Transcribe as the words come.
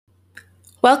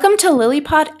Welcome to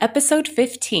LilyPod episode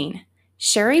 15,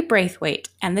 Sherry Braithwaite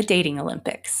and the Dating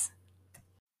Olympics.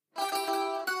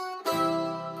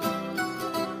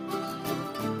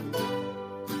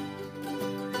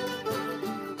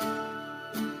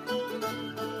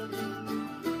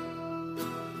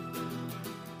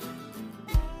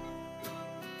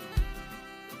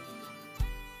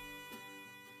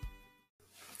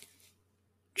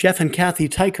 Jeff and Kathy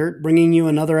Teichert bringing you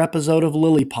another episode of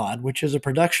LilyPod, which is a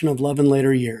production of Love in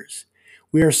Later Years.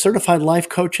 We are certified life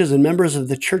coaches and members of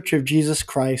the Church of Jesus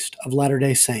Christ of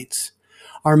Latter-day Saints.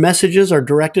 Our messages are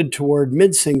directed toward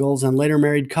mid-singles and later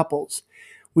married couples.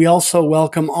 We also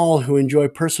welcome all who enjoy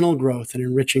personal growth and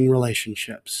enriching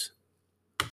relationships.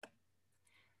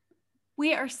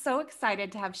 We are so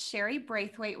excited to have Sherry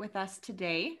Braithwaite with us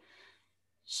today.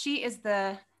 She is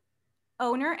the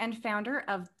owner and founder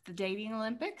of the Dating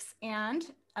Olympics and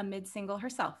a mid-single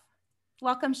herself.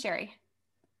 Welcome, Sherry.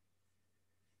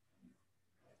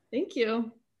 Thank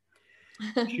you.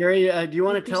 Sherry, do you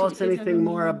want to tell us anything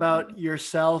more about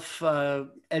yourself,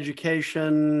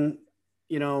 education?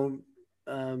 You're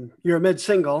a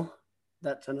mid-single.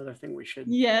 That's another thing we should.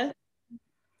 Yeah.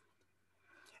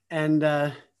 And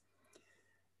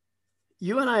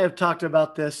you and I have talked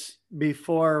about this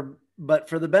before, but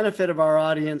for the benefit of our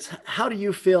audience, how do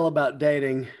you feel about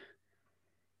dating?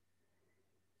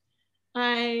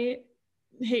 I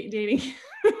hate dating,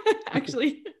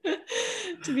 actually,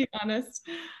 to be honest.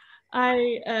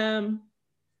 It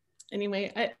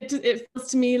feels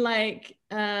to me like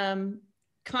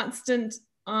constant.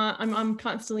 I'm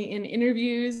constantly in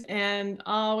interviews and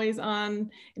always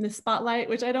in the spotlight,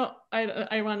 which I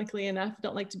ironically enough,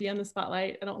 don't like to be on the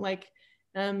spotlight. I don't like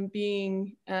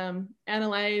being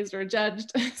analyzed or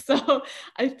judged. So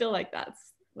I feel like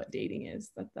that's what dating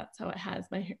is. That's how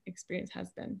my experience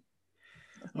has been.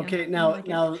 Okay, now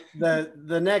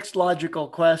the next logical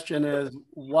question is,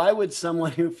 why would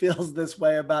someone who feels this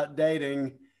way about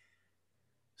dating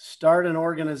start an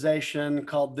organization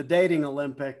called the Dating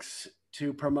Olympics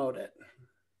to promote it?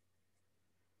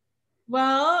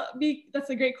 Well, that's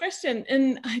a great question.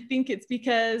 And I think it's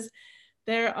because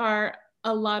there are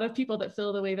a lot of people that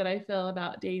feel the way that I feel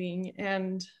about dating.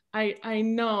 And I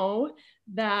know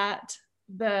that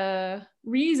the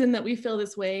reason that we feel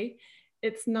this way,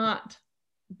 it's not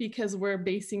because we're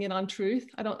basing it on truth.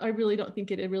 I really don't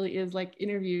think it really is like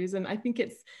interviews. And I think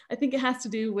it has to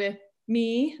do with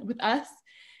us.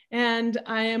 And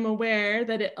I am aware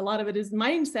that a lot of it is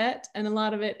mindset, and a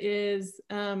lot of it is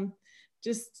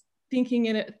just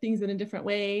thinking things in a different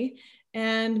way,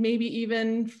 and maybe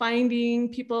even finding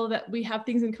people that we have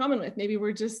things in common with. Maybe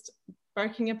we're just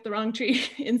barking up the wrong tree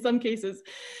in some cases.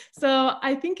 So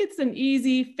I think it's an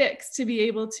easy fix to be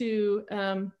able to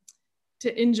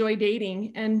enjoy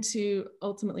dating and to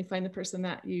ultimately find the person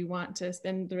that you want to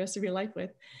spend the rest of your life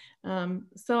with.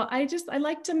 So I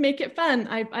like to make it fun.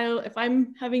 If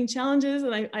I'm having challenges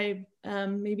and I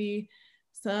maybe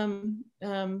some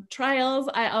trials,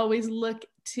 I always look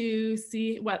to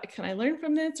see what can I learn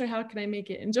from this, or how can I make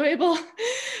it enjoyable.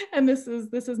 And this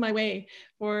is my way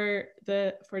for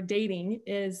dating,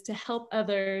 is to help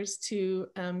others to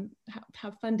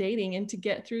have fun dating and to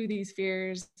get through these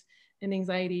fears and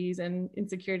anxieties and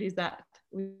insecurities that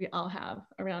we all have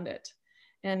around it.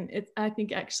 And I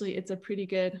think actually it's a pretty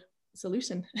good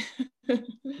solution.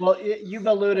 Well, you've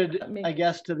alluded, I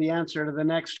guess, to the answer to the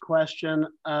next question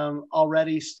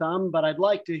already some, but I'd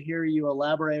like to hear you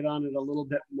elaborate on it a little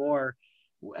bit more.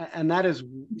 And that is,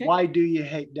 okay, why do you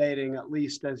hate dating, at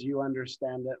least as you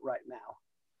understand it right now?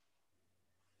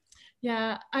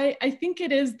 Yeah, I think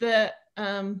it is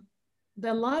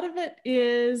a lot of it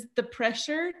is the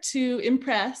pressure to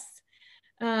impress,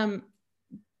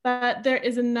 but there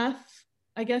is enough,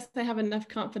 I guess I have enough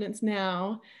confidence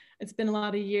now. It's been a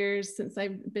lot of years since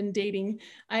I've been dating.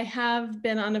 I have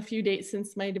been on a few dates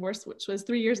since my divorce, which was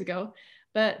 3 years ago,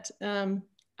 but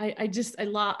I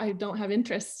don't have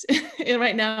interest in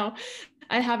right now.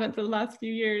 I haven't for the last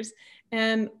few years.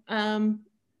 And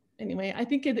anyway, I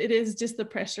think it is just the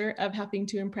pressure of having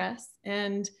to impress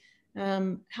and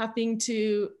having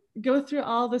to go through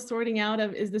all the sorting out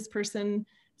of, is this person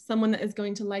someone that is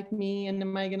going to like me, and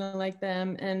am I going to like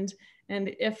them? And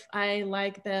if I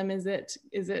like them, is it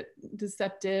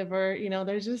deceptive, or,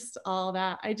 there's just all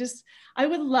that. I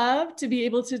would love to be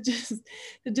able to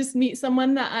just meet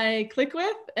someone that I click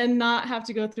with and not have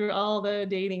to go through all the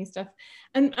dating stuff.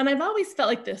 And I've always felt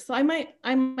like this. So I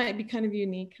might be kind of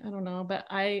unique. I don't know, but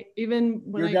when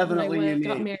I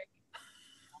got married.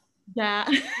 Yeah.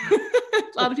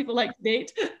 A lot of people like to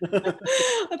date.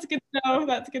 That's good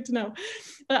to know.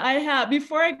 But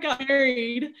before I got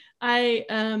married, I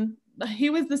he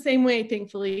was the same way,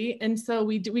 thankfully. And so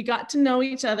we got to know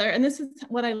each other. And this is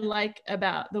what I like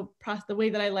about the way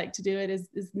that I like to do it is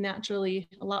naturally,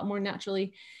 a lot more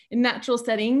naturally in natural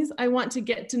settings. I want to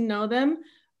get to know them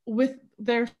with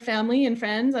their family and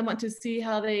friends. I want to see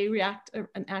how they react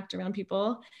and act around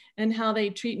people and how they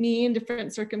treat me in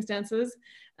different circumstances.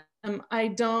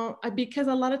 Because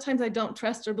a lot of times I don't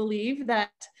trust or believe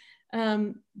that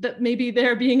maybe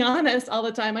they're being honest all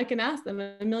the time. I can ask them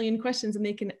a million questions and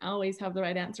they can always have the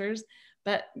right answers,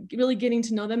 but really getting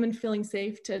to know them and feeling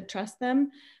safe to trust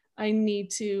them, I need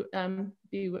to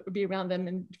be around them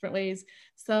in different ways.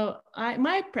 So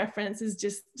my preference is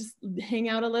just hang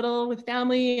out a little with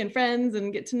family and friends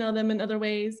and get to know them in other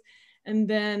ways. And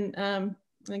then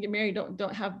when I get married, don't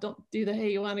do the,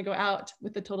 hey, you want to go out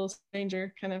with a total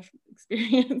stranger kind of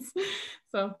experience.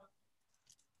 So.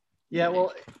 Yeah,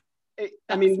 well,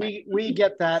 I mean, we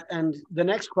get that. And the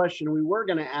next question we were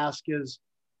going to ask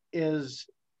is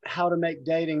how to make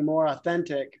dating more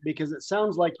authentic, because it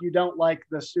sounds like you don't like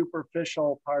the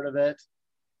superficial part of it,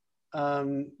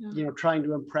 you know, trying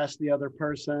to impress the other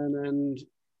person and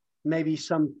maybe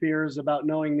some fears about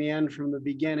knowing the end from the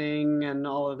beginning and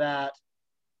all of that.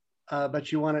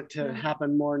 But you want it to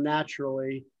happen more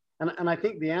naturally. And I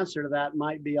think the answer to that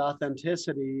might be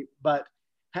authenticity, but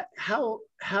how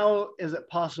is it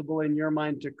possible in your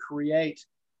mind to create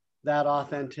that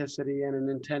authenticity in an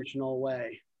intentional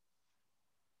way?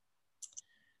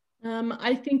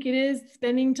 I think it is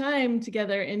spending time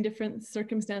together in different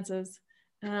circumstances,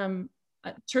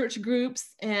 church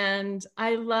groups, and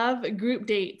I love group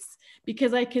dates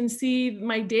because I can see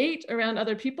my date around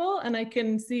other people and I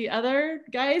can see other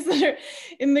guys that are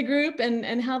in the group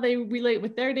and how they relate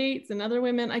with their dates and other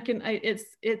women.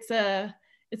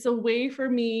 It's a way for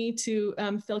me to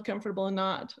feel comfortable and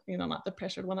not the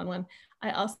pressured one-on-one. I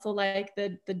also like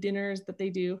the dinners that they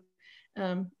do,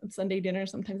 Sunday dinner.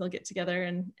 Sometimes they'll get together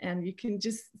and you can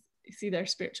just see their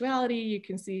spirituality. You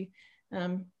can see,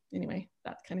 anyway,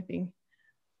 that kind of thing.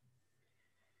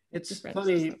 It's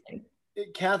funny,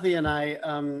 Kathy and I,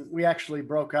 we actually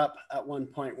broke up at one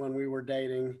point when we were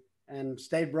dating and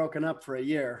stayed broken up for a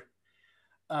year.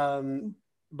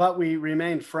 But we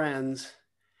remained friends.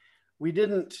 We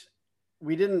didn't,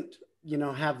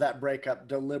 have that breakup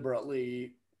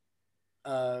deliberately.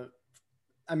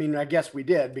 I mean, I guess we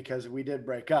did because we did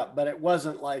break up, but it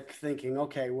wasn't like thinking,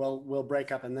 okay, well, we'll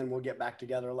break up and then we'll get back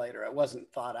together later. It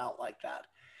wasn't thought out like that.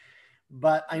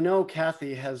 But I know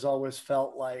Kathy has always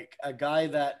felt like a guy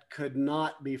that could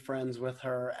not be friends with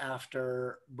her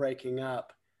after breaking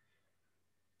up,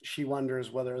 she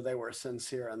wonders whether they were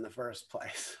sincere in the first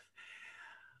place.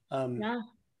 Yeah.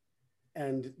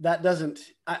 And that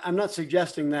I'm not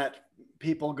suggesting that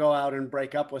people go out and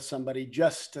break up with somebody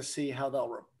just to see how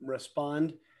they'll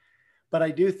respond. But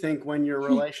I do think when your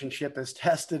relationship is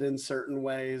tested in certain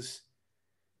ways,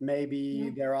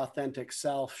 maybe their authentic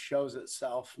self shows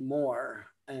itself more.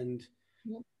 And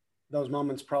those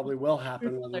moments probably will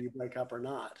happen whether you break up or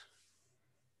not.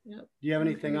 Yep. Do you have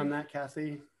anything on that,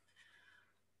 Kathy?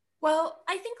 Well,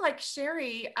 I think like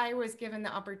Sherry, I was given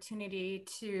the opportunity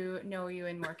to know you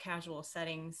in more casual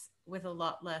settings with a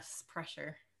lot less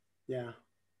pressure. Yeah,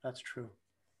 that's true.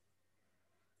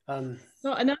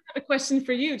 So I now have a question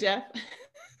for you, Jeff.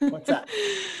 What's that?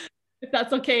 If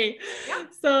that's okay. Yeah.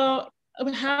 So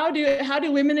how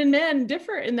do women and men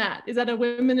differ in that? Is that a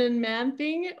women and man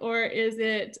thing, or is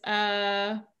it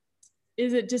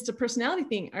just a personality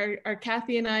thing? Are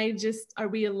Kathy and I are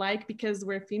we alike because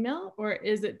we're female, or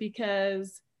is it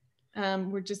because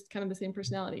we're just kind of the same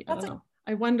personality? I don't know.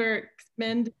 I wonder,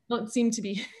 men don't seem to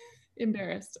be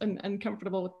embarrassed and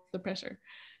uncomfortable with the pressure.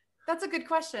 That's a good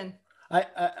question.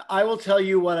 I will tell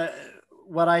you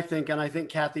what I think, and I think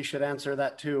Kathy should answer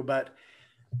that too. But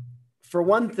for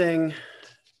one thing,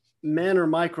 men are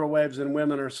microwaves and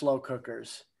women are slow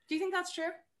cookers. Do you think that's true?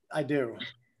 I do.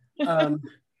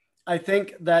 I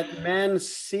think that men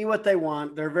see what they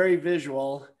want. They're very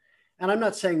visual. And I'm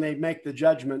not saying they make the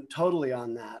judgment totally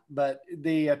on that, but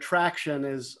the attraction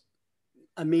is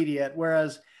immediate.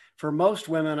 Whereas for most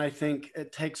women, I think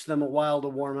it takes them a while to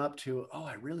warm up to, oh,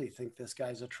 I really think this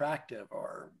guy's attractive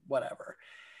or whatever.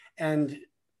 And,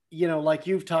 like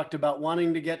you've talked about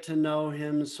wanting to get to know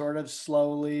him sort of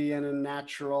slowly in a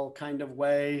natural kind of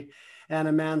way. And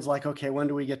a man's like, okay, when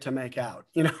do we get to make out?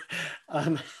 And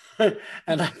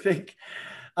I think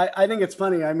it's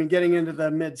funny. I mean, getting into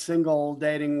the mid-single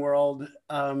dating world,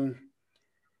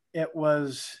 it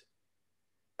was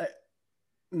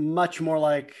much more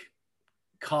like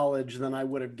college than I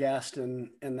would have guessed in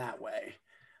that way.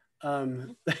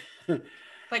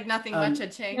 Like nothing much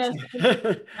had changed.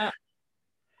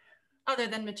 Other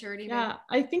than maturity. Yeah,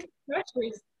 I think pressure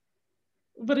is,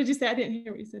 what did you say? I didn't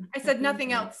hear what you said. I said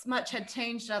nothing else much had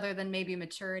changed other than maybe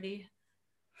maturity.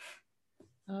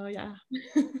 Oh yeah.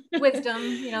 Wisdom,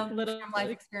 you know, Little from life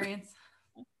experience.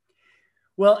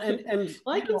 Well, and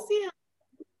well, I can see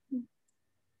how.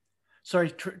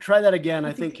 Sorry, try that again.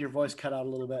 I think your voice cut out a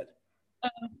little bit. All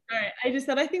right. I just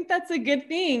said I think that's a good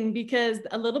thing because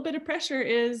a little bit of pressure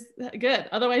is good.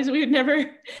 Otherwise, we would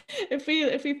never. If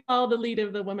we follow the lead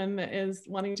of the woman that is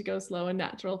wanting to go slow and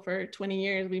natural for 20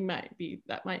 years,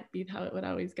 that might be how it would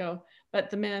always go. But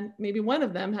the man, maybe one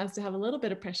of them, has to have a little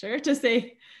bit of pressure to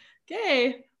say,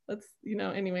 "Okay, let's,"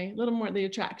 anyway, a little more the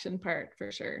attraction part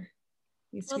for sure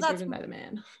needs to be driven by the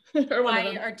man. Or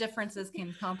why our differences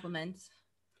can complement.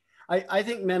 I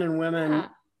think men and women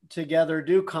together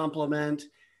do complement.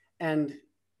 And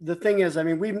the thing is, I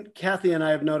mean, Kathy and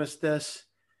I have noticed this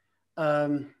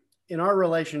in our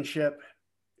relationship.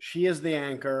 She is the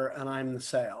anchor and I'm the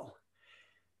sail.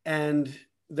 And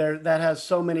that has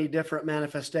so many different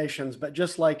manifestations. But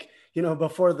just like,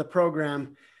 before the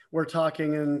program, we're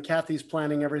talking and Kathy's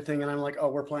planning everything. And I'm like, oh,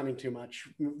 we're planning too much.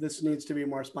 This needs to be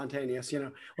more spontaneous,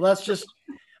 Well, that's just,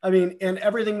 in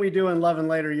everything we do in Love in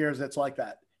Later Years, it's like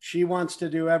that. She wants to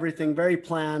do everything very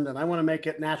planned and I want to make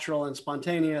it natural and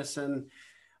spontaneous. And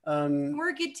we're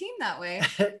a good team that way.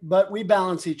 But we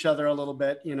balance each other a little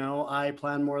bit. I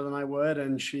plan more than I would,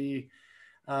 and she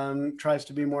tries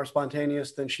to be more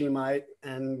spontaneous than she might.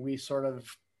 And we sort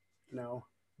of,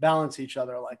 balance each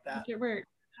other like that. Make it work.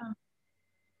 Oh.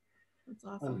 That's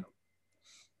awesome.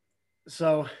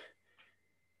 So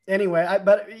anyway,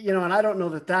 and I don't know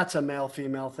that that's a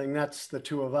male-female thing. That's the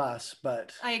two of us,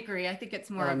 but I agree. I think it's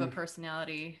more of a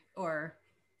personality or,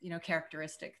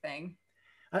 characteristic thing.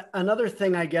 Another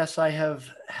thing I guess I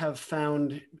have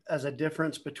found as a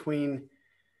difference between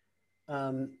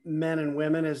men and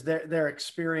women is their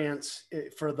experience.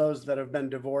 For those that have been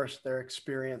divorced, their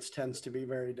experience tends to be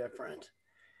very different.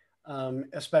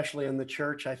 Especially in the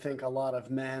church, I think a lot of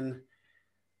men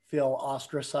feel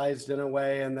ostracized in a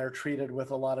way and they're treated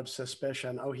with a lot of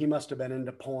suspicion. Oh, he must have been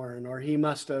into porn, or he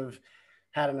must have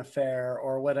had an affair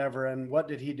or whatever. And what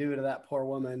did he do to that poor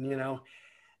woman,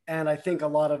 And I think a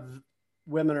lot of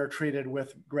women are treated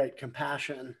with great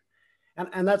compassion.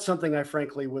 And that's something I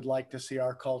frankly would like to see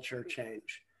our culture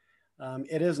change.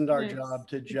 It isn't our job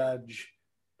to judge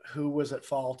who was at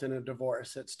fault in a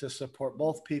divorce. It's to support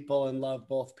both people and love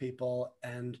both people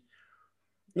and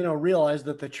realize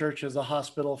that the church is a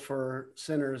hospital for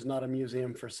sinners, not a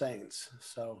museum for saints.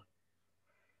 So.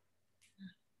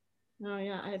 Oh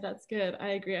yeah, that's good. I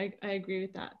agree. I agree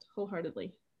with that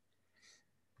wholeheartedly.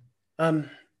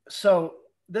 So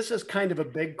this is kind of a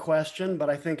big question, but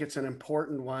I think it's an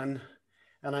important one,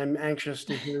 and I'm anxious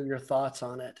to hear your thoughts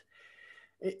on it.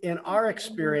 In our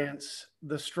experience,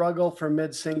 the struggle for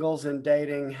mid-singles in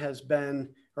dating has been,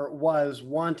 or was,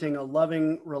 wanting a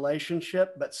loving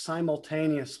relationship, but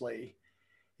simultaneously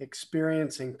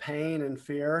experiencing pain and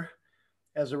fear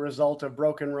as a result of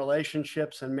broken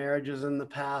relationships and marriages in the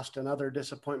past and other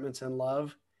disappointments in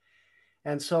love.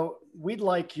 And so we'd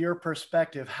like your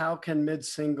perspective. How can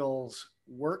mid-singles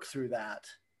work through that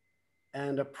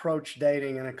and approach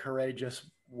dating in a courageous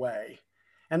way?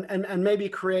 And maybe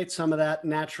create some of that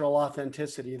natural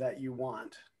authenticity that you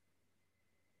want.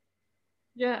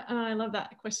 Yeah, I love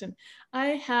that question.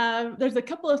 There's a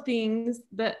couple of things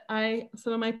that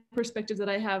some of my perspectives that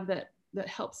I have that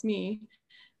helps me,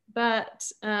 but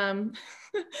I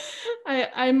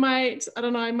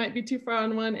might be too far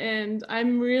on one end.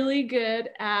 I'm really good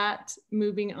at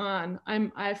moving on.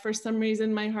 For some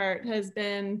reason, my heart has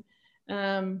been,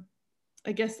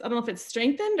 I guess, I don't know if it's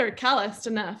strengthened or calloused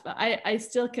enough. I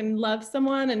still can love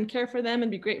someone and care for them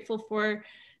and be grateful for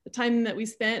the time that we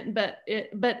spent, but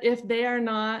if they're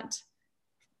not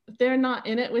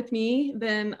in it with me,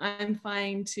 then I'm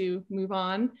fine to move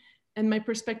on. And my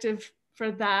perspective for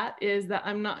that is that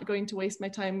I'm not going to waste my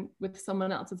time with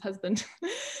someone else's husband.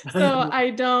 So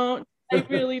I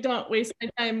really don't waste my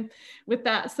time with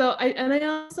that. So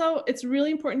it's really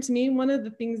important to me. One of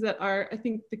the things that I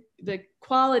think the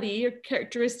quality or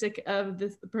characteristic of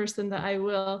the person that I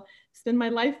will spend my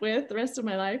life with the rest of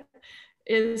my life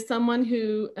is someone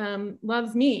who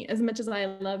loves me as much as I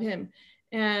love him.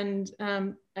 And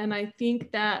I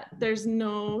think that there's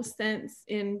no sense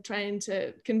in trying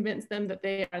to convince them that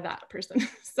they are that person.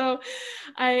 So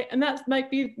and that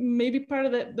might be maybe part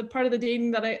of the part of the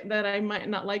dating that I might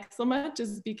not like so much,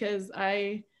 is because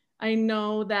I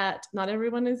know that not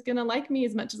everyone is gonna like me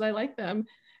as much as I like them.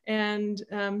 And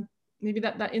maybe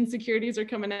that insecurities are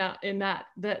coming out in that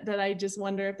I just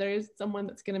wonder if there is someone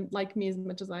that's gonna like me as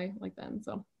much as I like them.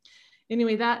 So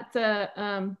anyway, that's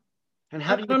And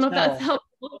how do I you don't know if that's tell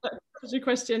helpful, but that's your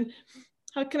question.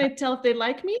 How can I tell if they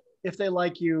like me? if they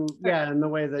like you, in the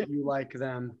way that you like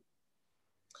them?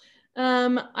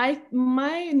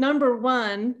 My number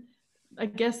one, I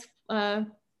guess,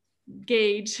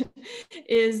 gauge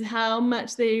is how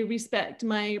much they respect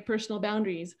my personal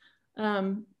boundaries.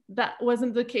 That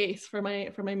wasn't the case for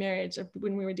my marriage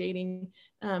when we were dating.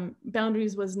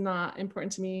 Boundaries was not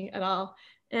important to me at all.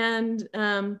 And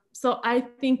so I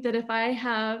think that if I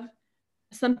have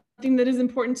something that is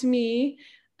important to me,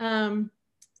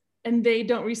 and they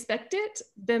don't respect it,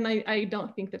 then I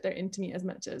don't think that they're into me as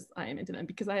much as I am into them,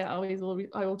 because I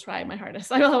will try my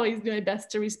hardest. I will always do my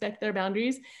best to respect their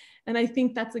boundaries. And I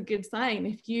think that's a good sign.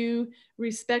 If you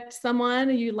respect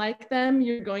someone, you like them,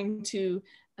 you're going to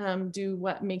do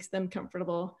what makes them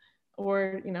comfortable,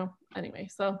 or, anyway.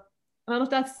 So I don't know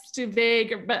if that's too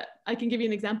vague, but I can give you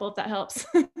an example if that helps.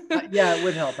 Yeah, it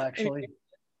would help, actually.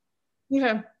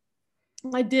 Okay.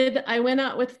 I went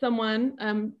out with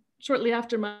someone shortly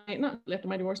after not after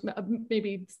my divorce,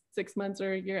 maybe 6 months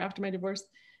or a year after my divorce.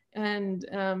 And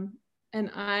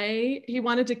he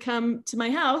wanted to come to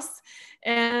my house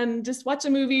and just watch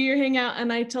a movie or hang out.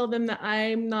 And I told him that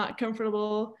I'm not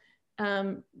comfortable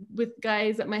with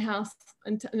guys at my house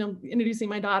and introducing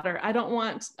my daughter. I don't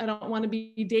want to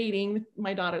be dating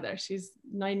my daughter there. She's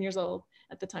 9 years old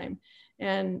at the time.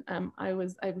 And I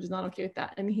was not okay with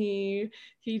that. And he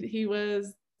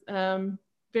was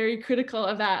very critical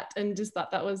of that, and just thought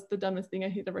that was the dumbest thing I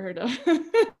had ever heard of.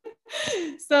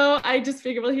 So I just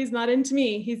figured, well, he's not into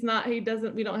me.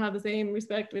 We don't have the same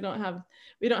respect. We don't have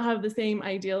the same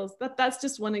ideals. That's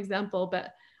just one example,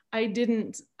 but I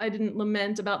didn't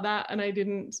lament about that. And I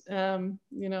didn't,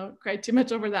 cry too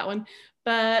much over that one,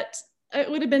 but it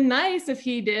would have been nice if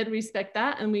he did respect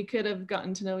that, and we could have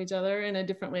gotten to know each other in a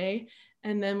different way.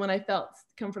 And then when I felt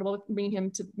comfortable with bringing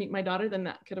him to meet my daughter, then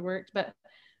that could have worked. But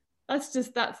I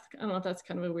don't know if that's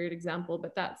kind of a weird example,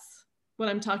 but that's what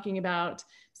I'm talking about.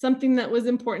 Something that was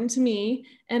important to me.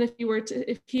 And if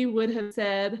he would have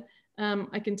said,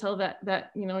 I can tell that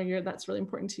that's really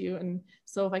important to you. And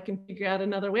so if I can figure out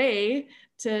another way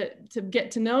to get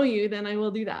to know you, then I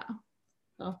will do that.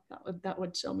 So that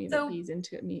would show me that he's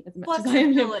into me as much as I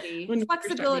am him.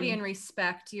 Flexibility and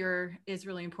respect is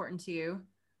really important to you.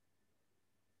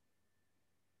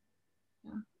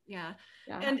 Yeah.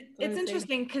 And it's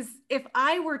interesting, because if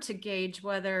I were to gauge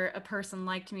whether a person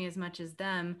liked me as much as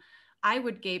them, I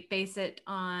would base it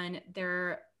on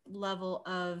their level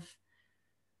of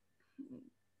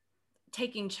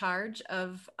taking charge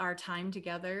of our time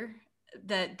together,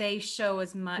 that they show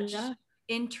as much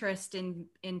interest in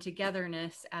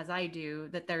togetherness as I do,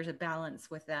 that there's a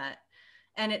balance with that.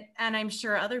 And I'm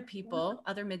sure other people,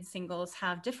 other mid-singles,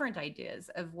 have different ideas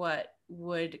of what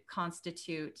would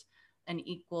constitute an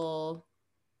equal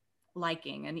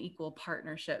liking, an equal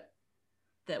partnership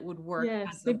that would work.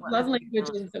 Yes, love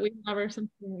languages that we have or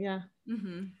something. Yeah.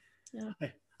 Mm-hmm. Yeah.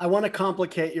 I want to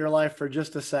complicate your life for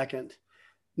just a second.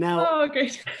 Now, oh,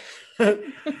 great.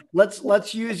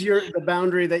 let's use the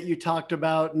boundary that you talked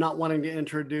about, not wanting to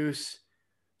introduce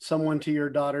someone to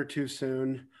your daughter too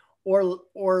soon,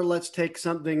 or let's take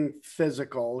something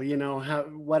physical,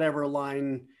 whatever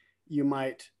line you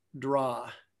might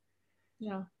draw.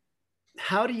 Yeah.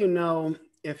 How do you know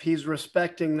if he's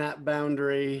respecting that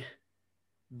boundary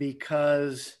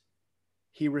because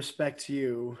he respects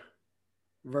you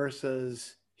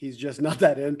versus he's just not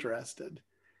that interested?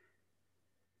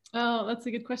 Oh, that's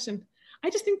a good question. I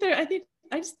just think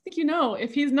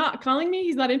if he's not calling me,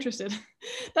 he's not interested.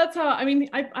 That's how,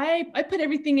 I put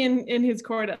everything in his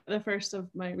court at the first of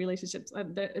my relationships.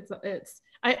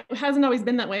 It hasn't always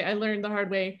been that way. I learned the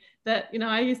hard way that,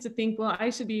 I used to think, well,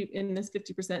 I should be in this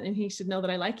 50% and he should know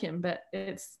that I like him, but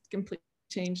it's completely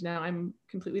changed now. I'm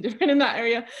completely different in that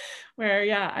area where,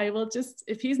 I will just,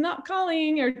 if he's not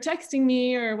calling or texting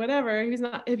me or whatever,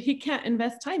 if he can't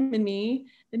invest time in me,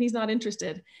 then he's not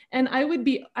interested. And I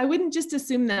wouldn't just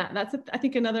assume that. That's, I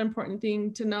think, another important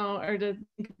thing to know or to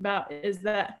think about is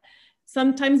that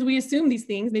sometimes we assume these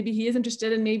things. Maybe he is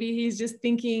interested and maybe he's just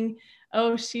thinking,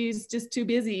 oh, she's just too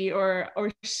busy or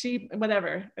she,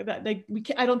 whatever.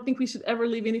 I don't think we should ever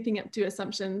leave anything up to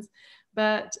assumptions,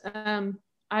 but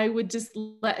I would just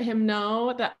let him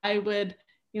know that I would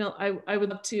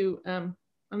love to, I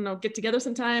don't know, get together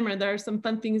sometime, or there are some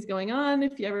fun things going on.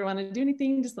 If you ever want to do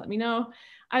anything, just let me know.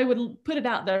 I would put it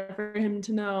out there for him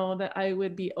to know that I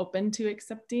would be open to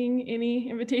accepting any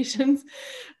invitations,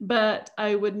 but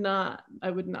I would not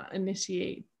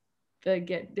initiate the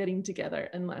getting together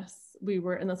unless we'd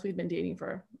been dating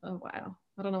for a while.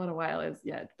 I don't know what a while is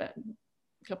yet, but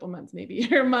couple months maybe,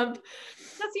 or a month.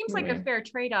 That seems like a fair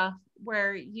trade-off,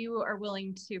 where you are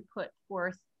willing to put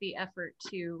forth the effort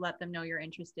to let them know you're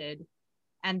interested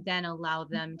and then allow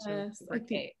them to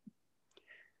reciprocate.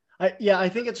 I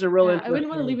think it's a real I wouldn't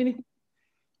want to leave anything.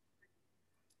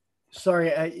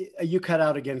 Sorry, you cut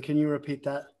out again. Can you repeat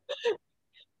that?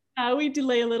 We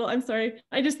delay a little. I'm sorry.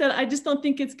 I just don't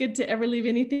think it's good to ever leave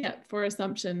anything up for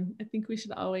assumption. I think we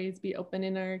should always be open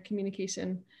in our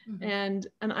communication. Mm-hmm. And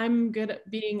I'm good at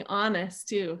being honest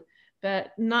too,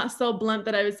 that not so blunt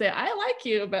that I would say, I like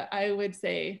you, but I would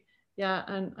say, yeah,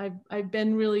 and I've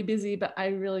been really busy, but I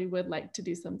really would like to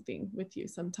do something with you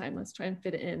sometime. Let's try and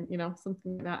fit it in,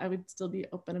 something that I would still be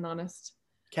open and honest.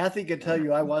 Kathy could tell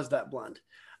you I was that blunt.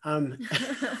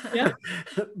 Yeah.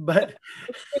 But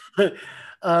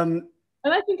and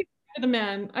I think it's great for the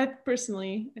man. I think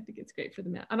it's great for the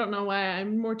man. I don't know why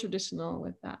I'm more traditional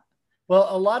with that. Well,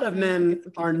 a lot of men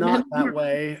are not that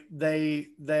way.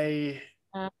 They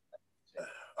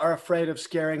are afraid of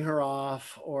scaring her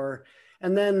off,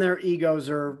 and then their egos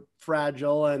are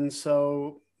fragile, and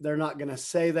so they're not going to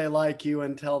say they like you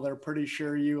until they're pretty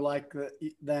sure you like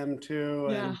them too.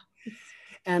 Yeah.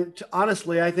 And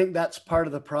honestly, I think that's part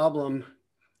of the problem.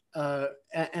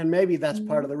 And maybe that's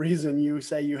part of the reason you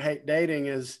say you hate dating,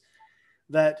 is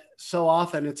that so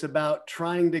often it's about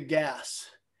trying to guess.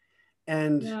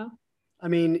 And yeah. I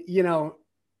mean,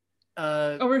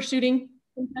 overshooting.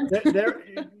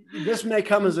 This may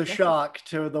come as a shock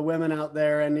to the women out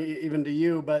there and even to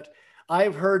you, but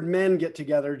I've heard men get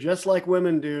together just like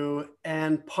women do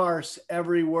and parse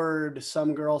every word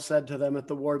some girl said to them at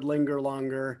the Ward Linger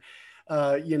Longer,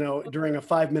 during a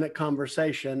 5-minute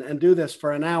conversation, and do this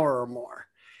for an hour or more.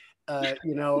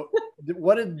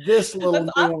 What did this little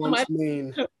nuance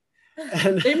mean?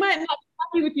 And they might not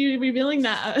be happy with you revealing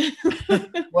that.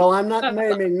 Well, I'm not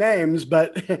naming names,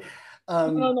 but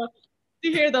no.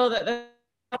 You hear though that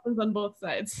happens on both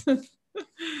sides.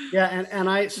 Yeah, and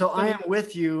I am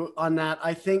with you on that.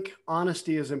 I think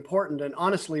honesty is important, and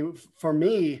honestly, for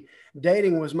me,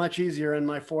 dating was much easier in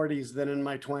my 40s than in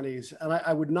my 20s, and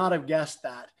I would not have guessed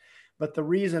that. But the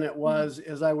reason it was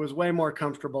is I was way more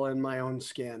comfortable in my own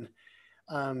skin,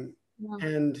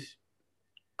 and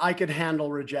I could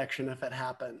handle rejection if it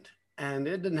happened, and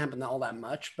it didn't happen all that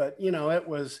much, but it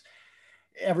was.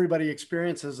 Everybody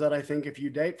experiences that, I think, if you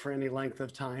date for any length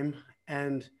of time.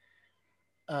 And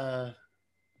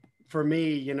for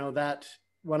me, that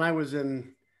when I was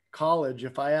in college,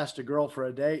 if I asked a girl for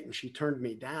a date and she turned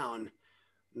me down,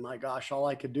 my gosh, all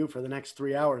I could do for the next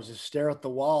 3 hours is stare at the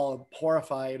wall,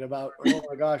 horrified about, oh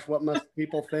my gosh, what must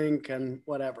people think and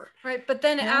whatever. Right. But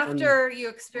then after you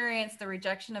experience the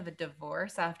rejection of a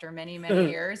divorce, after many, many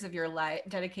years of your life,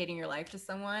 dedicating your life to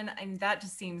someone, and that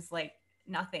just seems like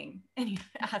nothing.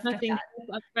 After nothing. That.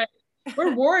 That's right.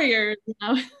 We're warriors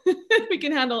now. We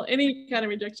can handle any kind of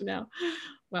rejection now.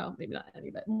 Well, maybe not any,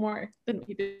 but more than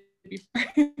we did before,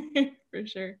 for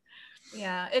sure.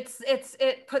 Yeah,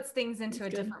 it puts things into a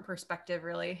different perspective,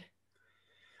 really.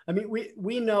 I mean,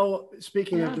 we know,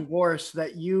 speaking of divorce,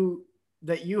 that you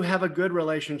have a good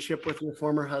relationship with your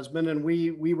former husband, and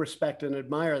we respect and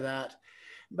admire that.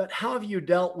 But how have you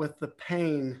dealt with the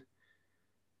pain,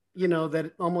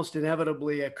 that almost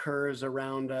inevitably occurs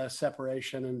around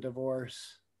separation and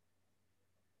divorce?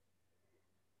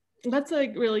 That's a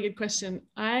really good question.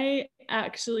 I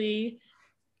actually,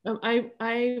 when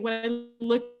I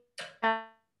look at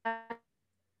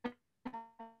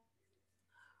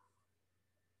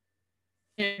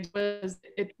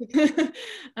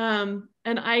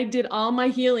and I did all my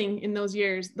healing in those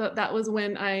years. That was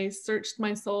when I searched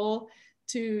my soul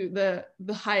to the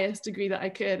highest degree that I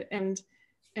could, and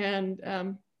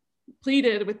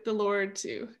pleaded with the Lord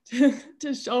to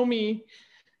show me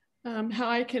how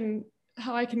I can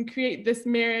create this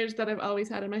marriage that I've always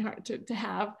had in my heart to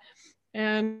have.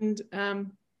 And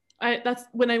that's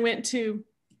when I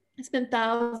spent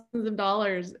thousands of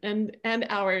dollars and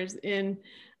hours in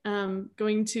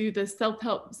going to the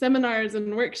self-help seminars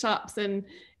and workshops and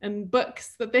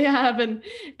books that they have,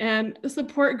 and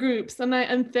support groups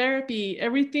and therapy,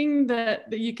 everything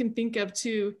that you can think of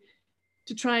to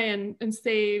try and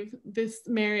save this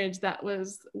marriage that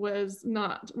was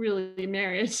not really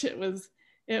marriage. It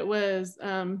was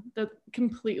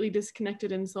completely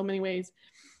disconnected in so many ways.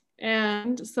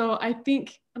 And so I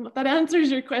think that answers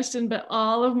your question, but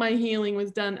all of my healing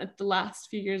was done at the last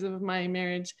few years of my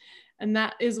marriage. And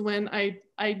that is when I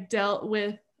dealt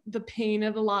with the pain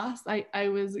of the loss. I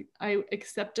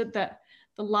accepted that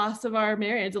the loss of our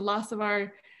marriage, the loss of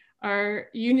our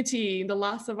unity, the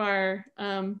loss of our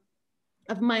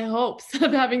of my hopes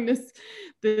of having this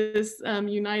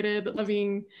united,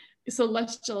 loving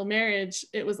celestial marriage,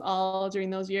 it was all during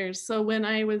those years. So when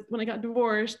I got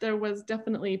divorced, there was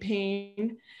definitely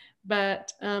pain,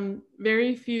 but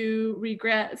very few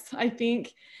regrets, I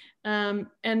think. And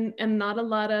not a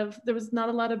lot of, there was not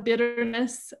a lot of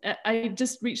bitterness. I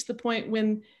just reached the point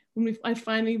when I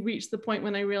finally reached the point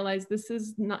when I realized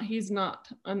he's not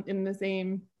going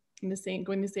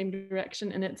the same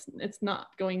direction, and it's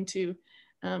not going to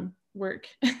work.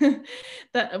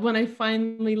 That when I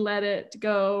finally let it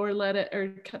go,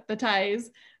 or cut the ties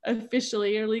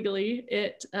officially or legally,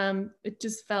 it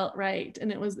just felt right,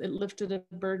 and it lifted a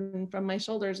burden from my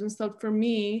shoulders. And so for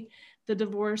me, the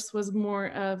divorce was more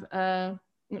of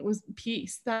it was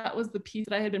peace. That was the peace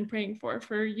that I had been praying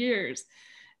for years.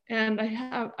 And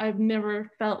I've never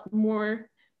felt more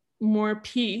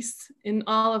peace in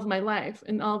all of my life,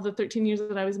 in all of the 13 years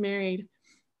that I was married,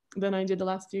 than I did the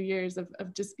last few years of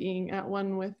just being at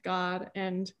one with God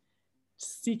and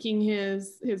seeking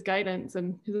his guidance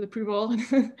and his approval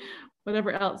and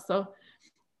whatever else. So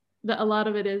a lot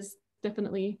of it is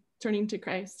definitely turning to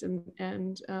Christ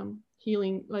and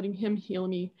healing, letting him heal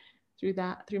me through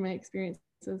my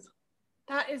experiences.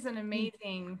 That is an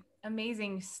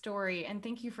amazing story. And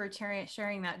thank you for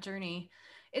sharing that journey.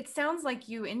 It sounds like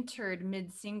you entered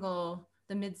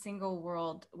the mid-single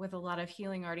world with a lot of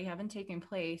healing already having taken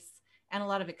place and a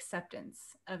lot of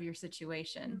acceptance of your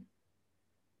situation.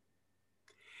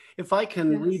 If I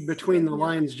can read between the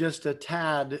lines just a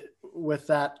tad with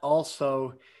that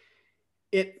also,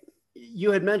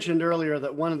 you had mentioned earlier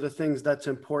that one of the things that's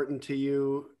important to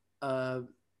you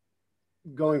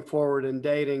going forward in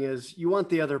dating is you want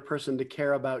the other person to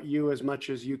care about you as much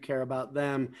as you care about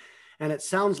them. And it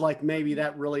sounds like maybe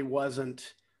that really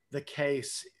wasn't the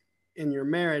case in your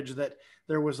marriage, that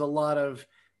there was a lot of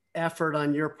effort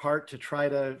on your part to try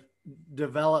to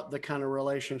develop the kind of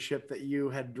relationship that you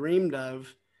had dreamed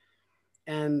of.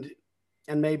 And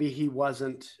maybe he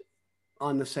wasn't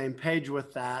on the same page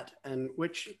with that, and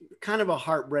which kind of a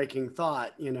heartbreaking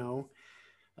thought,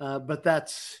 but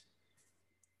that's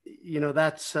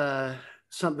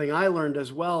something I learned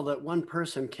as well, that one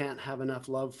person can't have enough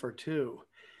love for two.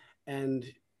 And,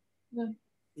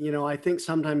 I think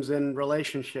sometimes in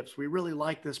relationships, we really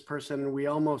like this person and we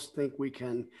almost think we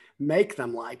can make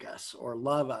them like us or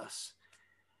love us.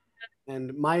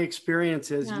 And my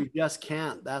experience is you just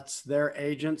can't. That's their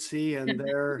agency, and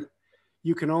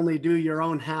you can only do your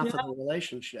own half of the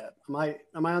relationship.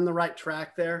 Am I on the right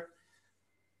track there?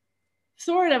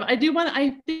 Sort of. I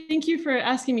thank you for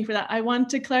asking me for that. I want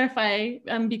to clarify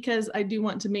because I do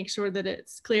want to make sure that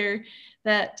it's clear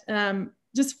that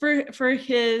just for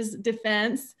his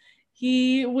defense,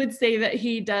 he would say that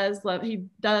he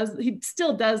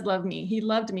still does love me. He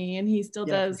loved me and he still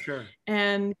does. For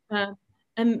sure.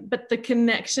 But the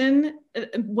connection,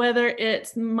 whether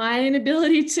it's my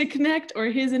inability to connect or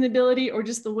his inability, or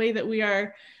just the way that we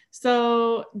are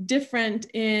so different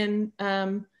in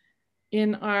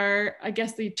our, I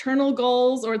guess, the eternal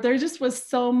goals, or there just was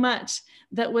so much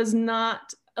that was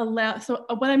not allowed. So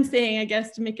what I'm saying, I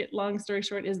guess, to make it long story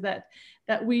short, is that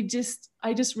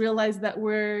I just realized that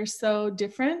we're so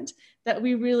different, that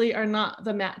we really are not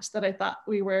the match that I thought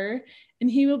we were. And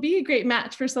he will be a great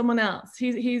match for someone else.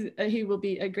 He will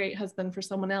be a great husband for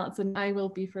someone else, and I will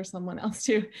be for someone else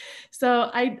too.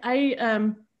 So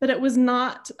but it was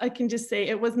not, I can just say,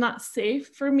 it was not safe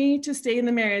for me to stay in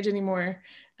the marriage anymore.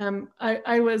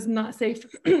 I was not safe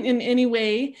in any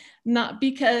way, not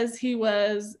because he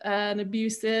was an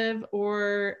abusive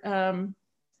or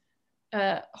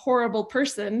horrible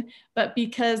person, but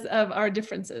because of our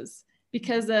differences,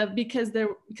 because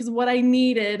what I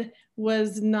needed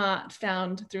was not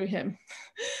found through him.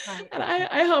 Right. And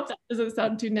I hope that doesn't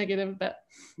sound too negative, but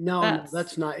no,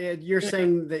 that's not it. You're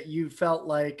saying that you felt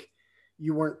like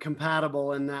you weren't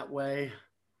compatible in that way.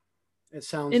 It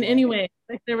sounds in any way,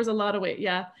 like there was a lot of weight.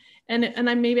 Yeah. And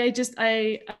I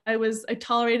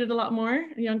tolerated a lot more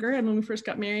younger. And when we first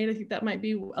got married, I think that might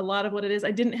be a lot of what it is.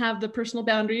 I didn't have the personal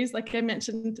boundaries, like I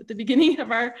mentioned at the beginning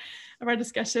of our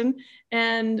discussion.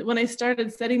 And when I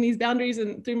started setting these boundaries,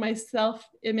 and through my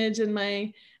self-image and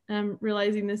my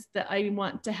realizing that I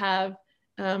want to have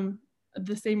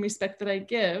the same respect that I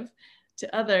give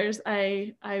to others,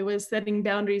 I was setting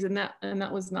boundaries, and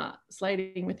that was not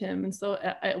sliding with him. And so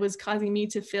it was causing me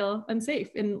to feel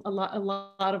unsafe in a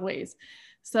lot of ways.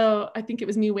 So I think it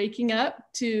was me waking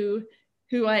up to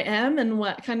who I am and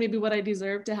what I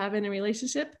deserve to have in a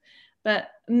relationship, but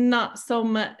not so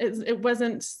much. It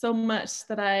wasn't so much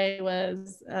that I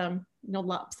was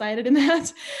lopsided in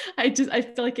that. I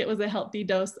feel like it was a healthy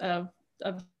dose of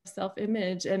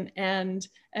self-image and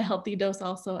a healthy dose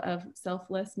also of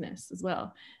selflessness as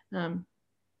well.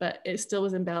 but it still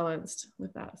was imbalanced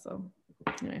with that. So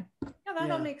anyway. Yeah, that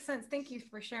all makes sense. Thank you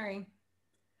for sharing.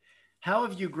 How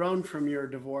have you grown from your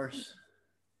divorce?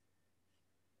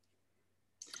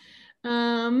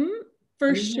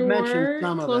 For sure,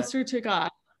 closer to God.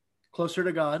 Closer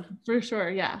to God. For sure,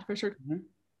 yeah, for sure. Mm-hmm.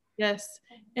 Yes.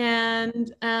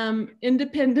 And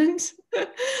independent.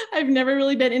 I've never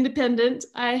really been independent.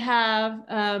 I have,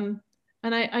 and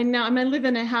I now I live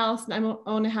in a house, and I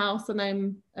own a house, and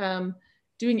I'm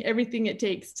doing everything it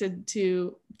takes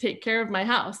to take care of my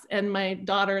house and my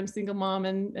daughter and single mom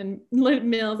and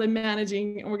meals and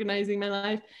managing, organizing my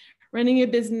life, running a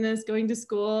business, going to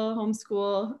school,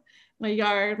 homeschool, my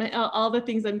yard, all the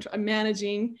things I'm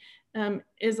managing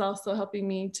is also helping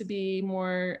me to be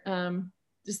more,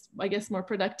 just I guess more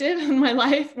productive in my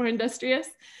life, more industrious.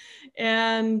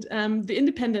 And the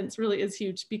independence really is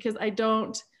huge because I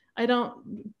don't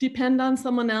depend on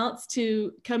someone else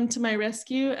to come to my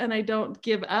rescue, and I don't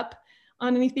give up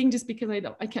on anything just because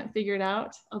I can't figure it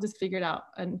out. I'll just figure it out.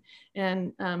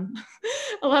 And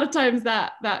a lot of times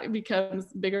that becomes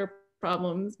bigger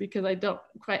problems because I don't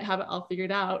quite have it all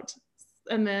figured out,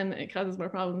 and then it causes more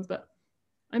problems. But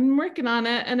I'm working on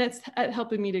it, and it's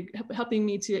helping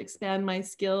me to expand my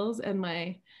skills and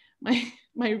my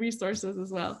resources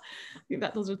as well. I think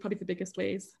that those are probably the biggest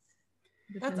ways.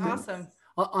 That's awesome.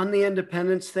 On the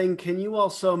independence thing, can you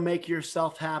also make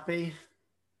yourself happy?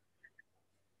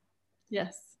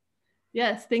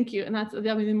 Yes, thank you. And that's the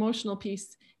emotional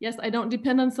piece. Yes, I don't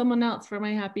depend on someone else for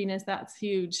my happiness. That's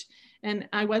huge. And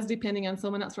I was depending on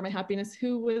someone else for my happiness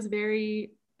who was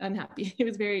very unhappy. He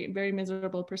was very, very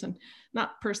miserable person,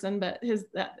 but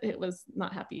it was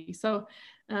not happy. So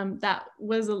that's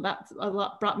a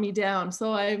lot brought me down.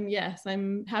 So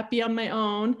I'm happy on my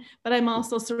own, but I'm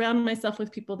also surrounding myself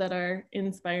with people that are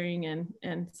inspiring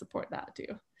and support that too.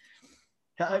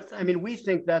 I mean,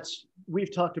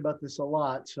 we've talked about this a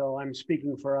lot, so I'm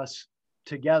speaking for us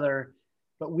together,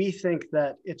 but we think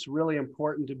that it's really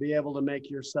important to be able to make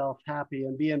yourself happy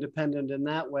and be independent in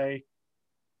that way.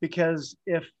 Because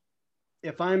if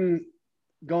I'm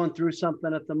going through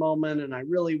something at the moment and I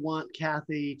really want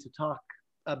Kathy to talk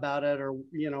about it, or,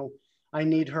 I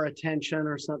need her attention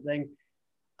or something,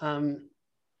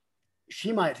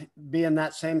 she might be in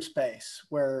that same space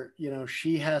where,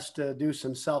 she has to do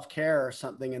some self-care or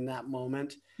something in that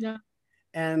moment. Yeah.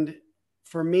 And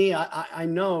for me, I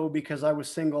know, because I was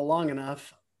single long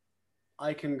enough,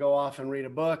 I can go off and read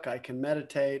a book, I can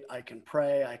meditate, I can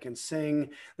pray, I can sing.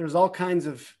 There's all kinds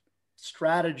of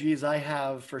strategies I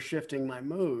have for shifting my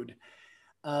mood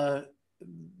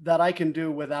that I can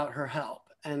do without her help.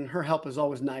 And her help is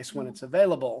always nice when it's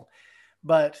available.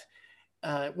 But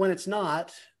when it's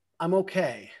not, I'm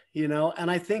okay,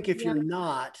 And I think if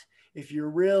you're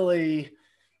really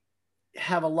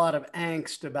have a lot of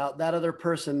angst about that other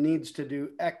person needs to do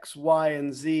X, Y,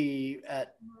 and Z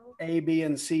at A, B,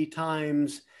 and C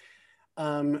times,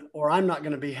 or I'm not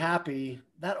going to be happy,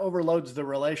 that overloads the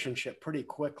relationship pretty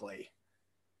quickly.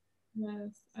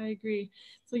 Yes, I agree.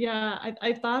 So yeah,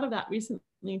 I thought of that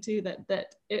recently too,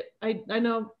 I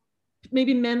know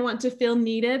maybe men want to feel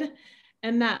needed,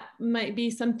 and that might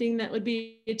be something that would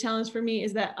be a challenge for me,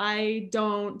 is that I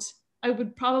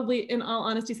would probably, in all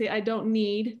honesty, say I don't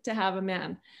need to have a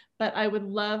man, but I would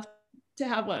love to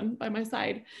have one by my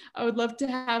side. I would love to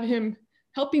have him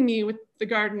helping me with the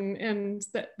garden and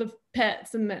the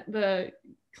pets and the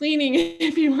cleaning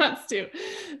if he wants to.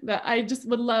 But I just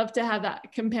would love to have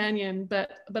that companion, but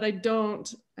I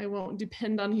won't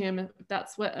depend on him. If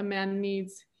that's what a man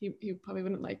needs, he probably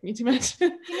wouldn't like me too much.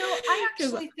 I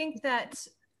actually think that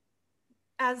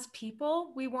as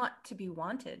people, we want to be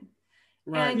wanted.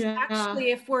 Right. And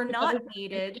actually, if we're not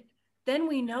needed, then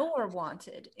we know we're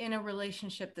wanted in a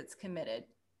relationship that's committed.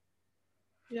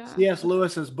 Yeah. C.S.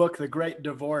 Lewis's book, The Great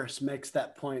Divorce, makes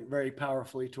that point very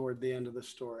powerfully toward the end of the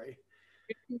story.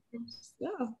 Yeah.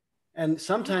 And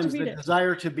sometimes the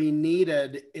desire to be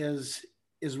needed is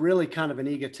really kind of an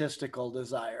egotistical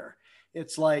desire.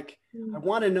 It's like, I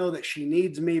want to know that she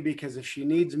needs me, because if she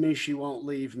needs me, she won't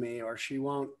leave me, or she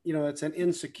won't, it's an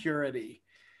insecurity.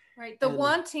 Right. The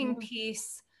wanting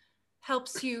piece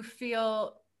helps you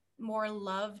feel more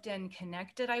loved and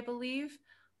connected, I believe.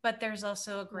 But there's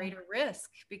also a greater risk,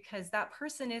 because that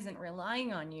person isn't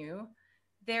relying on you.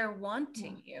 They're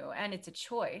wanting you, and it's a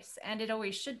choice, and it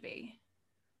always should be.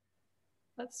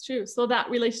 That's true. So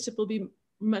that relationship will be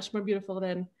much more beautiful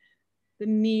than the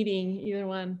needing either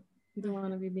one. You don't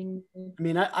want to be being needed. I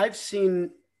mean, I've seen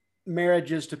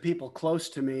marriages to people close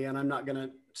to me, and I'm not going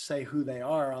to say who they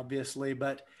are, obviously,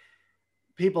 but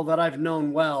people that I've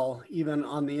known well, even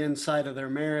on the inside of their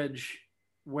marriage,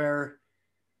 where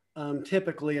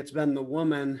typically it's been the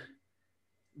woman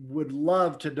would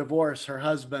love to divorce her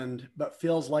husband, but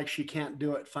feels like she can't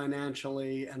do it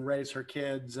financially and raise her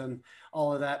kids and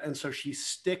all of that. And so she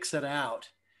sticks it out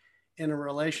in a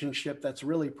relationship that's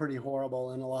really pretty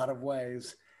horrible in a lot of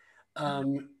ways,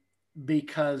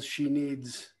 because she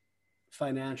needs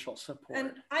financial support.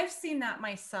 And I've seen that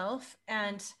myself.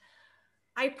 And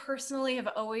I personally have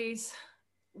always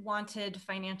wanted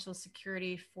financial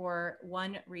security for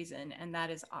one reason, and that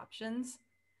is options.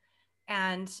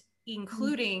 And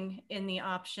including in the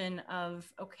option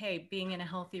of, okay, being in a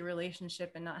healthy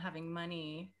relationship and not having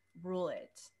money rule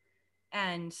it.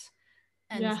 And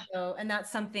so, and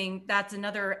that's something, that's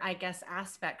another, I guess,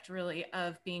 aspect really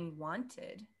of being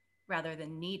wanted rather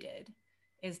than needed,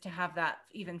 is to have that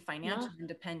even financial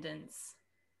independence.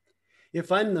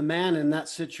 If I'm the man in that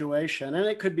situation, and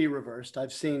it could be reversed,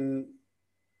 I've seen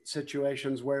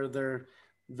situations where the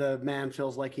man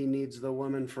feels like he needs the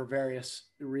woman for various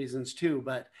reasons too,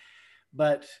 but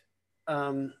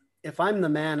if I'm the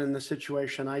man in the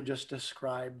situation I just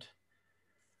described,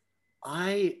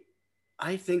 I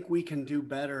think we can do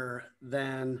better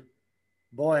than,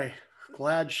 boy,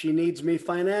 glad she needs me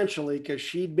financially because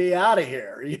she'd be out of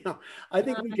here. You know, I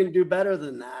think we can do better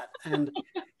than that. And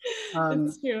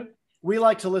That's true. We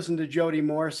like to listen to Jody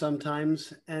Moore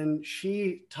sometimes, and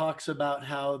she talks about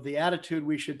how the attitude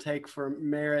we should take for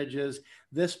marriage is,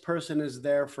 this person is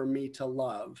there for me to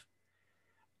love.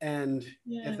 And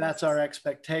if that's our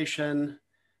expectation,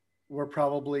 we're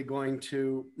probably going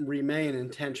to remain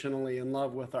intentionally in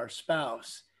love with our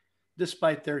spouse,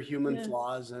 despite their human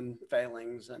flaws and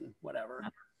failings and whatever.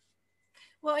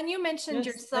 Well, and you mentioned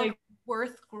your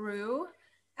self-worth grew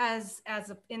as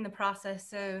in the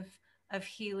process of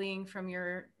healing from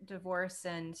your divorce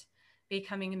and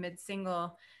becoming a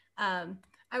mid-single.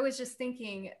 I was just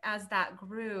thinking, as that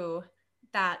grew,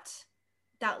 that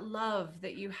love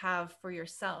that you have for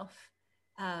yourself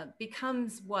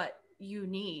becomes what you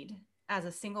need as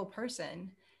a single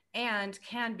person, and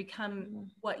can become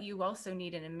what you also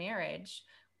need in a marriage.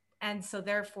 And so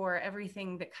therefore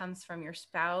everything that comes from your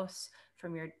spouse,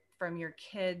 from your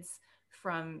kids,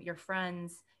 from your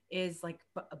friends is like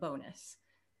a bonus.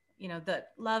 You know, that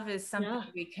love is something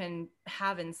we can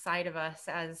have inside of us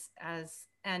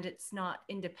and it's not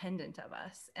independent of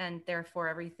us. And therefore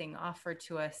everything offered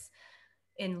to us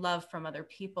in love from other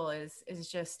people is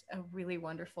just a really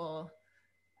wonderful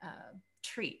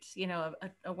treat, you know,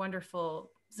 a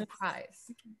wonderful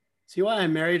surprise. See why I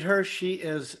married her? She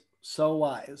is so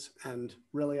wise and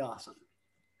really awesome.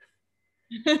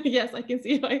 Yes, I can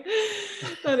see why.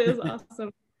 That is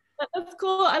awesome. That's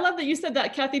cool. I love that you said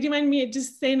that, Kathy. Do you mind me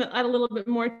just saying add a little bit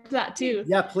more to that too?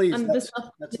 Yeah, please. That's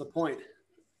the point.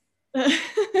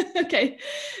 Okay.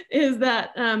 Is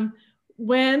that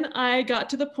when I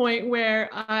got to the point where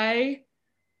I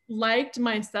liked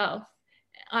myself,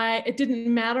 it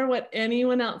didn't matter what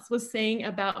anyone else was saying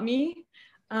about me.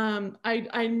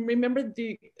 I remember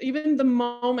even the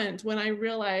moment when I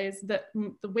realized that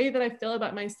the way that I feel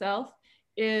about myself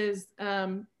is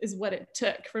what it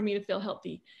took for me to feel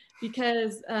healthy,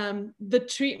 because the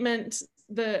treatment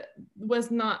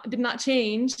did not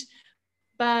change,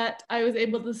 but I was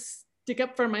able to stick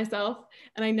up for myself,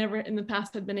 and I never in the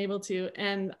past had been able to.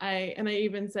 And I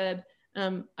even said,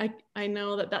 I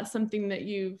know that that's something that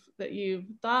you've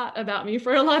thought about me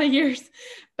for a lot of years,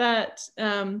 but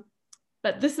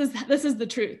this is the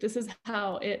truth. This is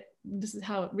how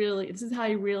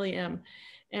I really am.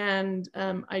 And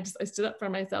I stood up for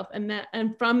myself,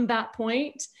 and from that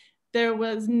point, there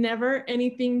was never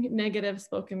anything negative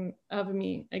spoken of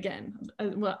me again.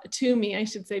 Well, to me, I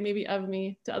should say, maybe of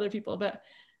me to other people, but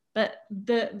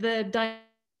the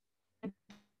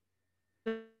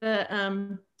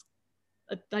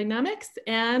dynamics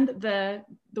and the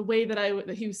way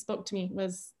that he spoke to me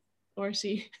was, or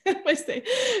she, I say,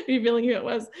 revealing who it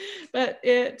was, but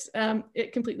it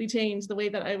completely changed the way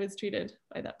that I was treated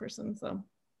by that person. So,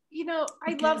 you know,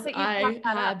 I love that I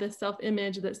had this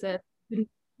self-image that said,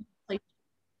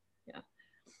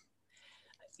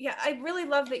 yeah, I really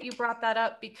love that you brought that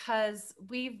up, because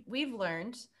we've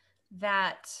learned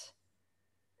that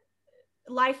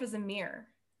life is a mirror,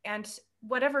 and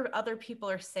whatever other people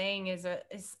are saying is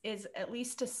at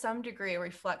least to some degree a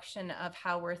reflection of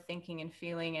how we're thinking and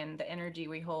feeling and the energy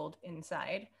we hold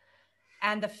inside.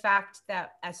 And the fact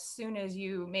that as soon as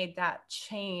you made that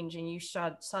change and you saw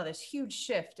this huge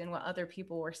shift in what other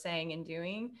people were saying and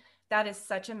doing, that is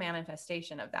such a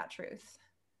manifestation of that truth.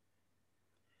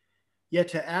 Yeah,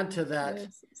 to add to that,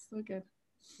 yes, so good.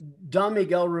 Don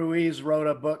Miguel Ruiz wrote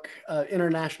a book,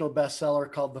 international bestseller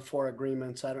called The Four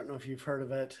Agreements. I don't know if you've heard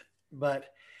of it, but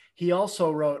He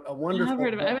also wrote a wonderful I have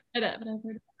heard of it. I book. haven't read it, but I've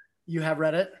heard of it. You have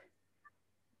read it?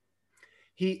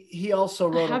 He also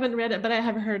I wrote haven't read it, but I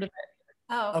have heard of it.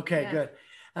 Oh, okay, yes. good.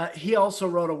 He also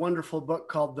wrote a wonderful book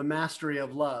called The Mastery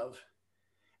of Love.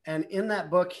 And in that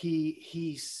book,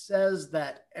 he says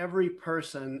that every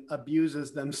person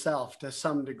abuses themselves to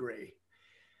some degree,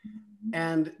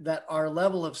 and that our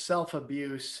level of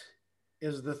self-abuse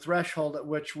is the threshold at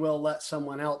which we'll let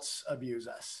someone else abuse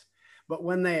us. But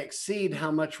when they exceed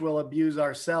how much we'll abuse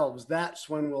ourselves, that's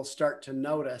when we'll start to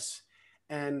notice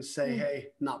and say, hey,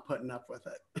 not putting up with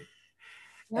it.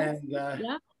 And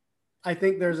Yeah, I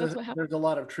think there's That's what happened. a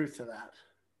lot of truth to that.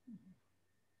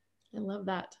 I love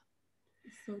that.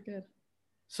 It's so good.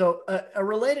 So a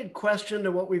related question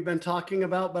to what we've been talking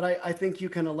about, but I think you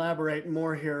can elaborate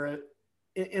more here.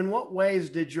 In what ways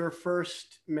did your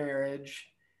first marriage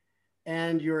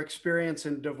and your experience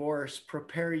in divorce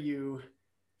prepare you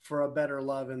for a better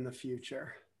love in the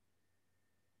future?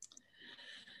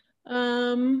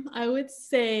 I would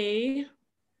say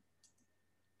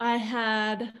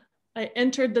I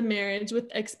entered the marriage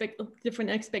with different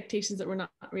expectations that were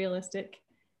not realistic.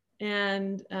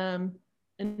 And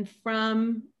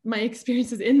from my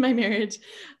experiences in my marriage,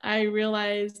 I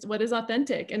realized what is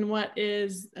authentic and what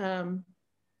is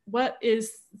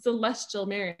celestial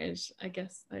marriage. I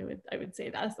guess I would say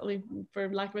that's only for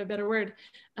lack of a better word.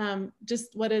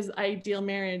 Just what is ideal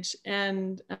marriage,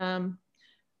 and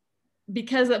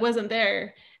because it wasn't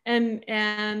there, and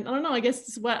I don't know, I guess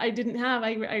it's what I didn't have.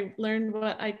 I learned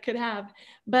what I could have.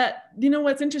 But you know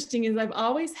what's interesting is I've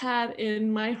always had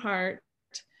in my heart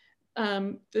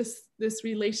this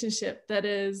relationship that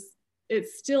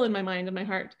it's still in my mind and my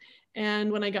heart.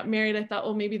 And when I got married, I thought,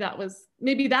 well, maybe that was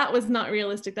not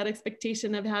realistic, that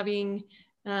expectation of having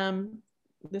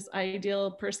this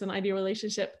ideal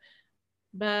relationship.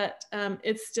 But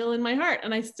it's still in my heart,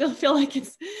 and I still feel like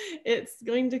it's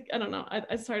going to, I don't know,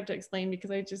 it's hard to explain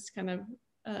because I just kind of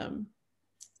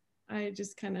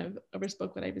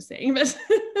overspoke what I was saying. But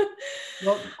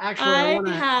well, actually, I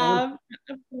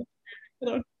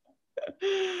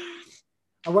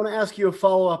want to ask you a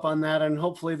follow-up on that, and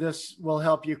hopefully this will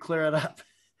help you clear it up.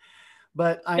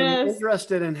 But I'm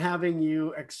interested in having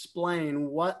you explain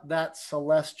what that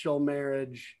celestial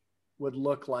marriage would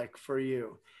look like for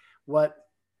you. What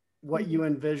you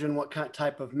envision, what kind,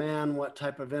 type of man, what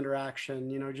type of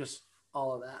interaction, just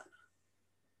all of that.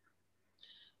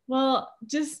 Well,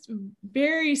 just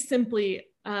very simply,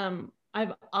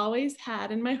 I've always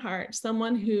had in my heart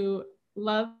someone who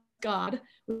loves God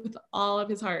with all of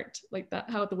his heart, like that,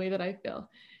 the way that I feel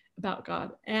about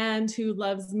God, and who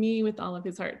loves me with all of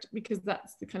his heart, because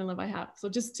that's the kind of love I have. So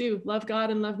just to love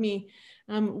God and love me,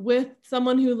 with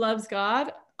someone who loves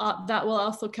God, that will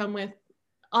also come with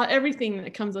everything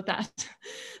that comes with that.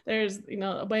 There's,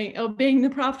 obeying the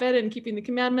prophet and keeping the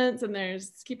commandments, and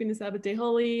there's keeping the Sabbath day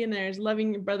holy, and there's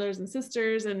loving your brothers and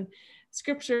sisters, and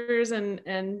scriptures,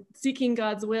 and seeking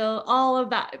God's will. All of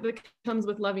that comes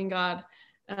with loving God.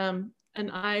 And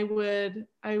I would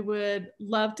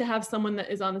love to have someone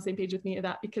that is on the same page with me of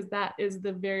that, because that is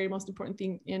the very most important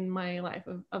thing in my life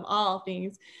of all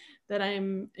things that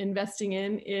I'm investing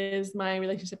in, is my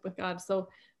relationship with God. So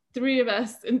 3 of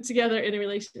us together in a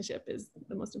relationship is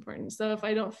the most important. So if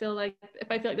I feel like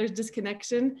there's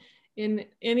disconnection in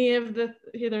any of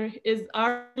either is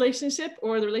our relationship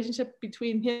or the relationship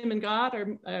between him and God,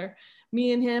 or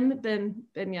me and him, then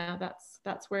yeah,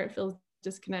 that's where it feels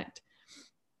disconnect.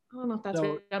 I don't know if that's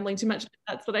rambling too much.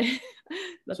 That's what I.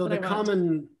 So the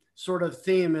common sort of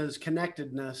theme is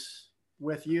connectedness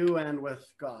with you and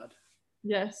with God.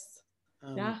 Yes.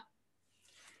 Yeah.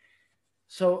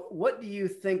 So what do you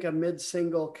think a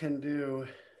mid-single can do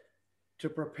to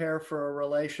prepare for a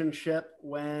relationship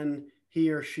when he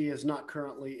or she is not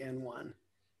currently in one?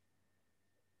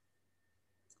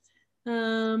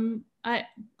 I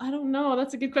don't know.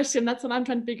 That's a good question. That's what I'm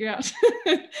trying to figure out.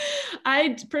 I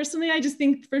just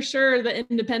think for sure that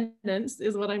independence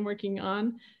is what I'm working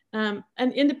on. And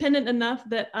independent enough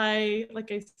that I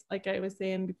was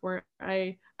saying before,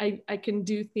 I can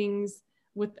do things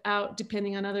without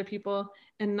depending on other people,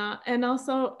 and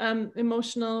also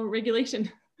emotional regulation.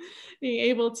 Being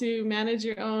able to manage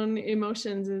your own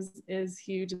emotions is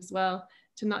huge as well,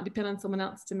 to not depend on someone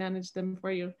else to manage them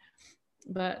for you.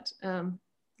 But I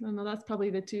don't know, that's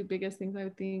probably the 2 biggest things I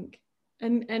would think.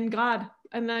 And God,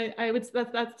 and I would,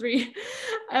 that's 3.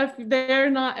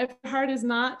 If heart is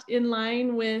not in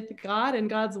line with God and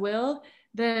God's will,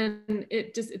 then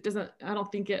it doesn't, I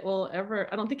don't think it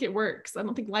works. I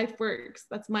don't think life works.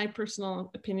 That's my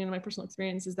personal opinion, my personal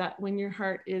experience, is that when your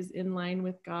heart is in line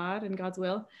with God and God's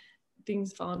will,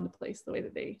 things fall into place the way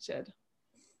that they should.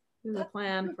 There's a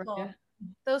plan for you.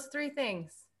 Those 3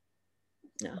 things.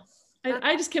 Yeah.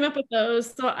 I just came up with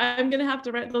those, so I'm gonna have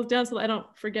to write those down so that I don't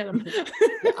forget them.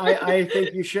 I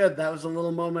think you should. That was a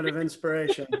little moment of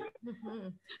inspiration.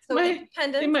 So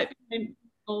independent. They might be my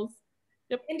goals.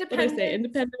 Yep. Independent. What did I say?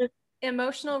 Independent.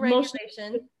 Emotional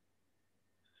regulation.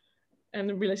 And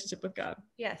the relationship with God.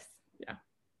 Yes. Yeah.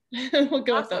 We'll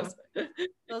go with those.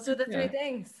 Those are the 3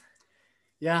 things.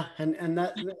 Yeah, and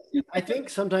that I think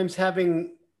sometimes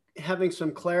having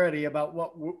some clarity about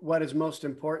what is most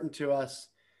important to us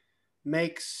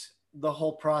makes the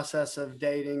whole process of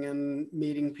dating and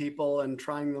meeting people and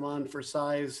trying them on for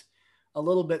size a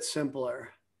little bit simpler,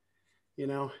 you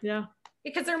know? Yeah.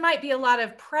 Because there might be a lot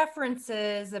of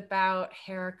preferences about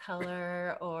hair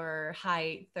color or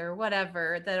height or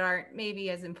whatever that aren't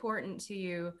maybe as important to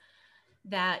you,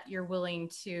 that you're willing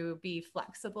to be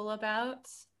flexible about,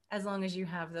 as long as you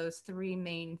have those 3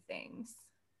 main things.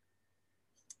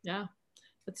 Yeah,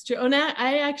 that's true. And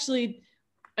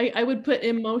I would put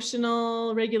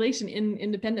emotional regulation in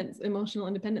independence, emotional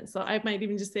independence. So I might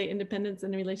even just say independence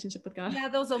and a relationship with God. Yeah,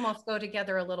 those almost go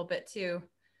together a little bit too.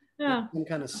 Yeah. Some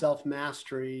kind of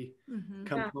self-mastery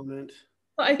component.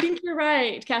 Well, I think you're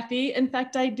right, Kathy. In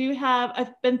fact, I've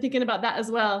been thinking about that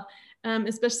as well,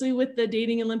 especially with the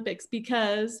dating Olympics,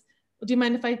 because, do you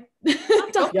mind if I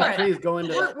talk about it? Please go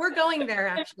into that. We're going there,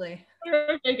 actually.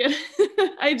 Okay, good.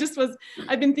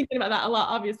 I've been thinking about that a lot,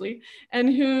 obviously,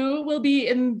 and who will be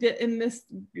in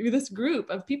this group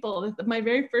of people. My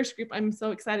very first group, I'm so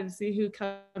excited to see who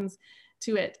comes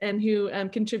to it and who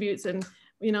contributes, and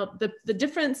the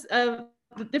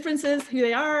differences, who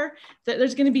they are. That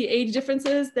there's going to be age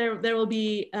differences. There will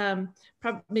be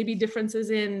maybe differences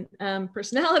in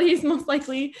personalities, most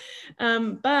likely.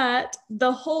 But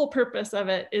the whole purpose of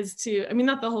it is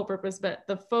not the whole purpose, but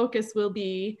the focus will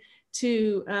be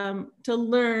to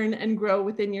learn and grow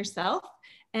within yourself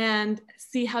and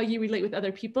see how you relate with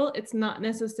other people. It's not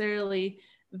necessarily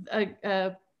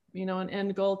an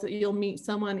end goal that you'll meet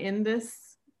someone in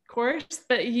this course,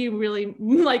 but you really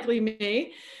likely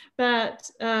may. But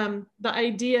the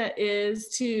idea is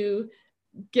to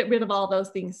get rid of all those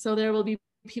things. So there will be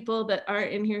people that are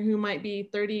in here who might be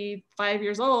 35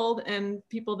 years old and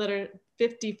people that are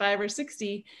 55 or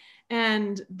 60,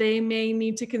 and they may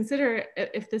need to consider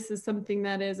if this is something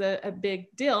that is a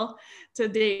big deal to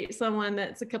date someone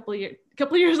that's a couple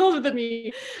years older than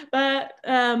me. But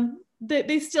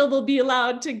they still will be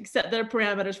allowed to set their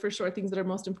parameters for sure, things that are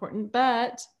most important.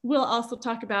 But we'll also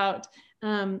talk about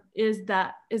is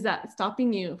that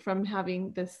stopping you from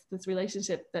having this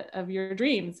relationship of your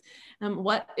dreams?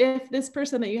 What if this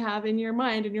person that you have in your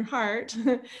mind and your heart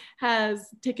has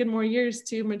taken more years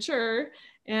to mature,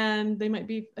 and they might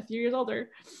be a few years older?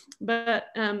 But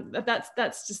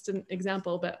that's just an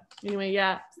example. But anyway,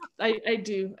 yeah, I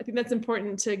think that's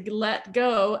important to let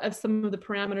go of some of the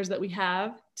parameters that we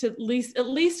have, to at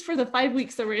least for the 5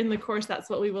 weeks that we're in the course.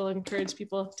 That's what we will encourage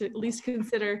people to at least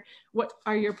consider. What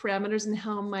are your parameters and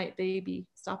how might they be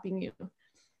stopping you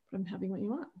from having what you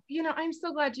want? I'm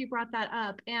so glad you brought that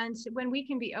up. And when we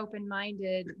can be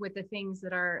open-minded with the things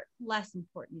that are less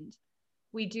important,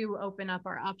 we do open up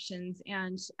our options.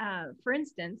 And for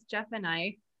instance, Jeff and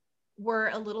I were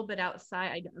a little bit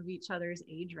outside of each other's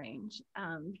age range,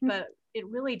 but it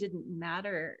really didn't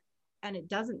matter, and it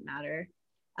doesn't matter.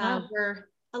 We're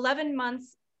 11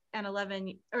 months and 11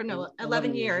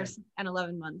 years and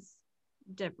 11 months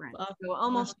different. So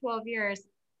almost 12 years.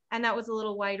 And that was a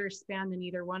little wider span than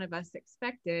either one of us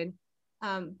expected.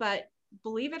 But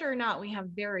believe it or not, we have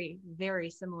very, very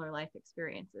similar life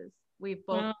experiences. We've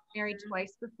both married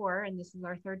twice before, and this is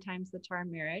our 3rd time so to our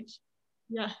marriage.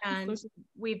 Yeah. And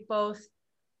we've both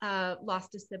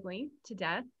lost a sibling to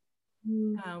death.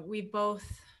 We both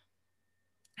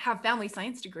have family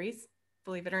science degrees,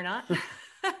 believe it or not.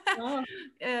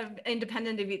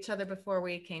 Independent of each other before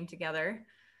we came together.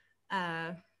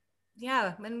 And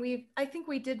I think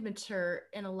we did mature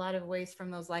in a lot of ways from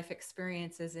those life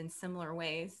experiences in similar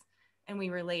ways, and we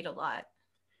relate a lot.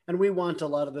 And we want a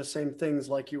lot of the same things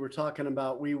like you were talking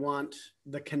about. We want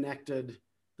the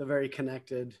very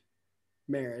connected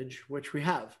marriage, which we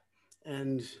have.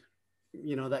 And,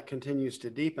 that continues to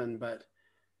deepen, but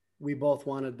we both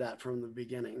wanted that from the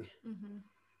beginning.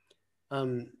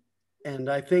 And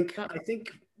I think,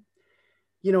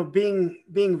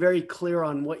 being very clear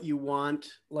on what you want,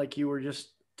 like you were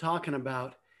just talking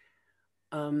about.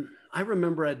 I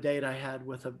remember a date I had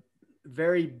with a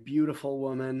very beautiful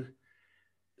woman,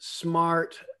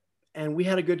 smart, and we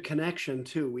had a good connection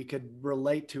too. We could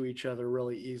relate to each other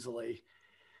really easily.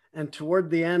 And toward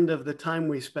the end of the time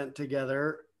we spent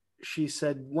together, she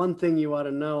said, one thing you ought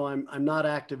to know, I'm not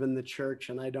active in the church,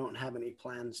 and I don't have any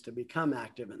plans to become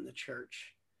active in the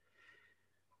church.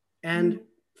 And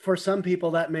for some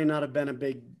people, that may not have been a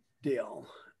big deal.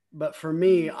 But for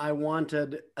me, I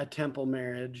wanted a temple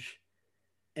marriage,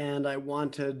 and I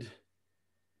wanted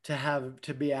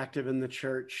to be active in the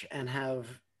church and have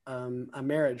a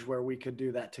marriage where we could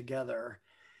do that together.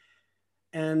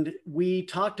 And we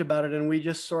talked about it, and we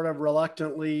just sort of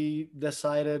reluctantly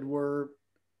decided we're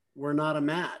not a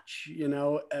match. You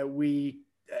know,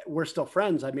 we're still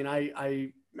friends. I mean,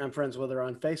 I'm friends with her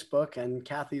on Facebook, and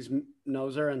Kathy's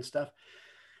knows her and stuff.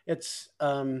 It's,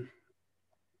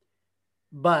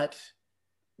 but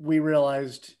we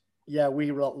realized, yeah,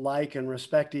 we like and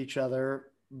respect each other,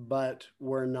 but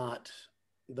we're not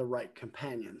the right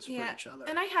companions for each other.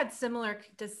 And I had similar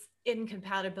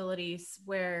incompatibilities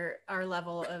where our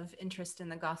level of interest in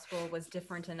the gospel was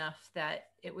different enough that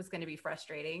it was going to be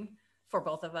frustrating for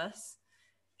both of us.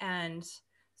 And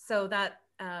so that,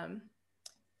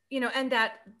 you know, and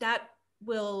that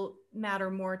will matter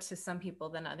more to some people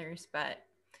than others. But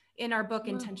in our book,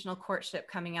 Intentional Courtship,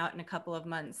 coming out in a couple of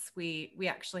months, we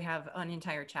actually have an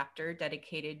entire chapter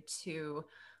dedicated to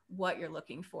what you're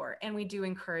looking for. And we do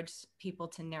encourage people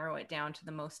to narrow it down to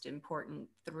the most important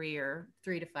 3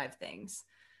 to 5 things.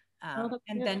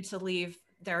 And then to leave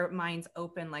their minds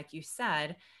open, like you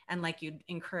said, and like you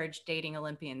encourage dating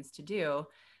Olympians to do,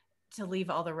 to leave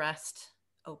all the rest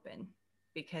open,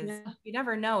 because you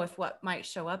never know if what might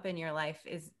show up in your life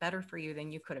is better for you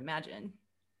than you could imagine.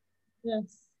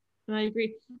 Yes, I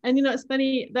agree. And you know, it's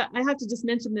funny that I have to just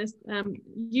mention this.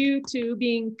 You two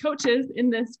being coaches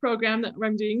in this program that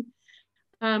I'm doing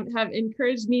have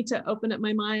encouraged me to open up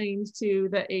my mind to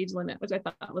the age limit, which I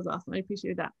thought was awesome. I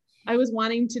appreciate that. I was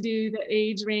wanting to do the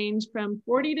age range from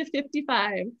 40 to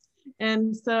 55.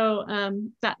 And so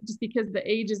that just because the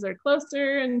ages are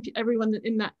closer and everyone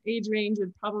in that age range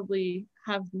would probably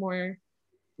have more,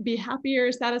 be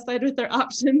happier, satisfied with their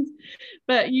options.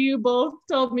 But you both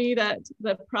told me that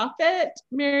the prophet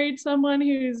married someone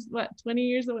who's 20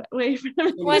 years away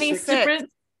from 26 years.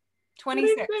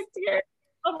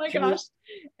 Oh my gosh.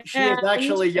 She is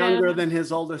actually younger than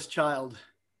his oldest child.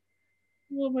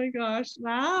 Oh my gosh.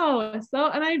 Wow. So,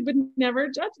 and I would never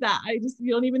judge that.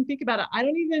 You don't even think about it. I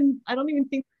don't even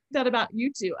think that about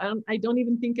you two. I don't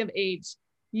even think of age.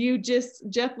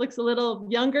 Jeff looks a little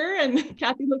younger and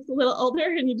Kathy looks a little older,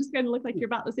 and you just kind of look like you're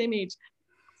about the same age.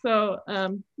 So,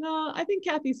 no, I think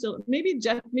Kathy still, maybe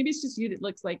Jeff, maybe it's just you that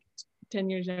looks like 10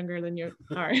 years younger than you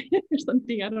are or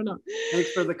something. I don't know.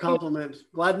 Thanks for the compliment.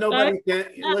 Glad nobody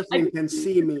listening can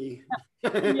see me.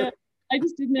 Yeah. I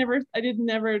did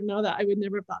never know that. I would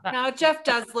never have thought that. No, Jeff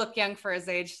does look young for his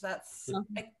age.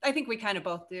 I think we kind of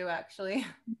both do, actually.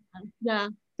 Yeah,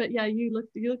 but yeah, you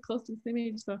look close to the same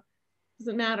age, so it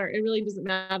doesn't matter. It really doesn't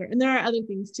matter. And there are other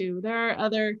things too. There are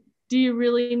other, do you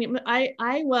really need,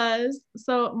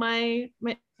 so my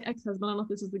ex-husband, I don't know if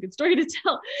this is a good story to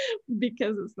tell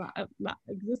because it's not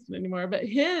existent anymore, but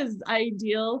his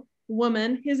ideal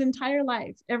woman, his entire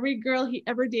life, every girl he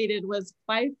ever dated was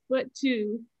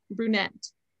 5'2" brunette,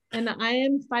 and I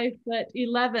am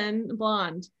 5'11"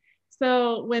 blonde.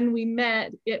 So when we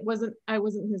met, I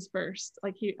wasn't his first.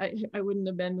 Like I wouldn't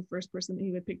have been the first person that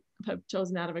he would have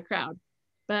chosen out of a crowd.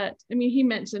 But I mean, he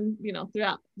mentioned, you know,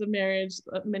 throughout the marriage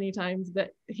many times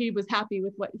that he was happy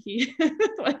with what he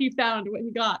what he found, what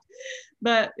he got,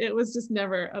 but it was just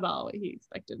never at all what he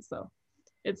expected. So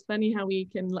it's funny how we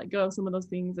can let go of some of those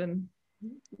things and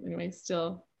anyway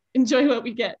still enjoy what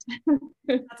we get.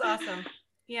 That's awesome.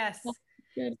 Yes.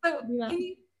 Good. So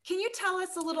can you tell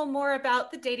us a little more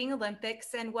about the Dating Olympics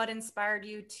and what inspired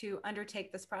you to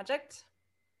undertake this project?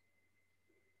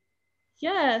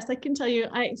 Yes, I can tell you.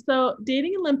 So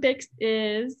Dating Olympics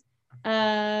is,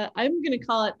 I'm going to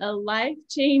call it a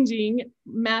life-changing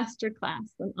masterclass,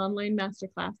 an online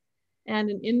masterclass, and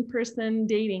an in-person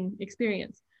dating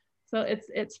experience. So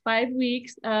it's 5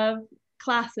 weeks of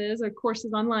classes or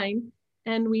courses online.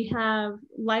 And we have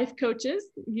life coaches,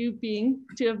 you being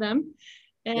 2 of them.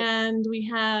 And we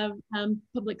have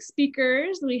public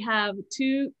speakers. We have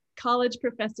 2 college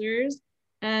professors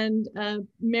and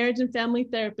marriage and family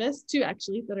therapists, 2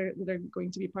 actually, that are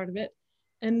going to be part of it.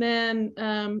 And then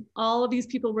all of these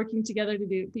people working together to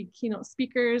be keynote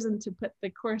speakers and to put the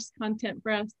course content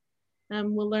for us.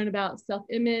 We'll learn about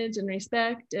self-image and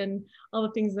respect and all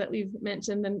the things that we've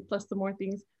mentioned, and plus some more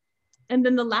things. And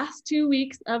then the last 2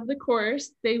 weeks of the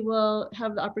course, they will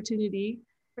have the opportunity,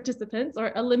 participants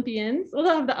or Olympians will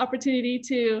have the opportunity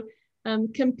to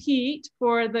compete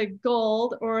for the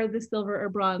gold or the silver or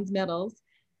bronze medals,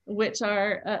 which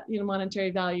are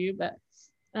monetary value. But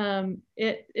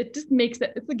it just makes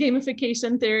it, it's a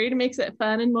gamification theory. It makes it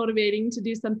fun and motivating to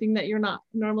do something that you're not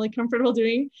normally comfortable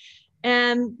doing.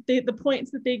 And the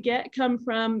points that they get come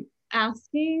from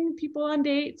asking people on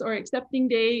dates or accepting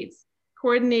dates,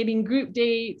 coordinating group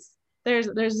dates. There's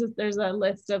a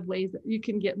list of ways that you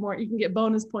can get more. You can get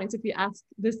bonus points if you ask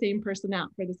the same person out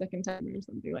for the second time or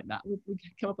something like that. We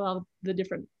come up with all the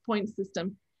different point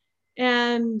system.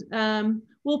 And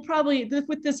we'll probably,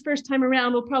 with this first time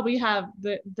around, we'll probably have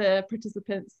the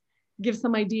participants give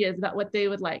some ideas about what they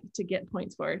would like to get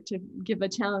points for, to give a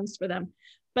challenge for them.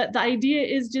 But the idea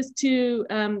is just to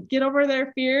get over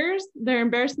their fears, their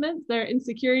embarrassments, their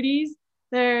insecurities,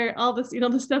 their all this,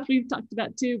 the stuff we've talked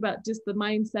about too, about just the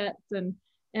mindsets,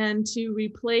 and to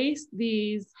replace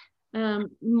these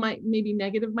maybe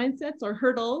negative mindsets or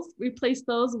hurdles, replace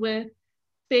those with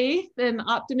faith and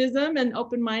optimism and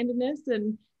open-mindedness,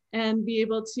 and be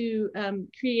able to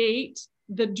create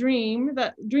the dreams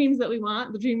that we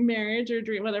want, the dream marriage or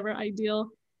dream whatever ideal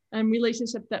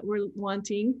relationship that we're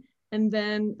wanting, and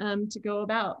then to go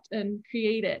about and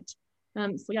create it.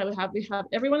 So yeah, we have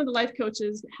every one of the life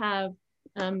coaches have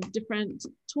different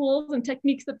tools and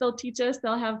techniques that they'll teach us.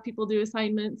 They'll have people do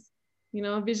assignments,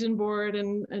 a vision board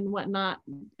and whatnot,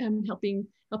 and helping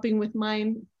with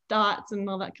mind thoughts and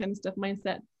all that kind of stuff,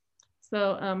 mindset.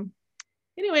 So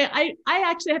anyway, I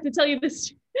actually have to tell you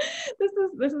this.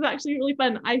 This is actually really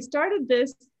fun. I started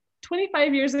this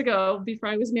 25 years ago before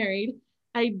I was married.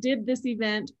 I did this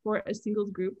event for a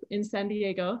singles group in San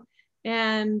Diego,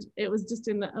 and it was just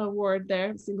in the ward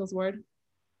there, singles ward.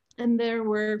 And there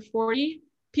were 40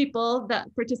 people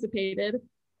that participated,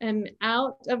 and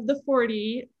out of the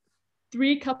 40,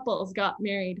 3 couples got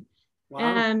married. Wow.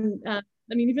 And I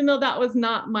mean, even though that was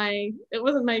it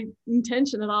wasn't my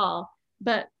intention at all,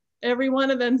 but every one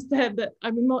of them said that,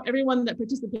 everyone that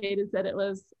participated said it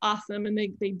was awesome, and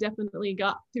they definitely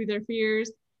got through their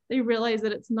fears. They realized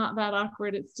that it's not that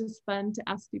awkward. It's just fun to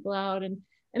ask people out, and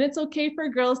it's okay for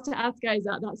girls to ask guys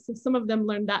out. Some of them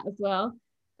learned that as well.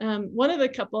 One of the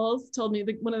couples told me,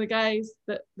 one of the guys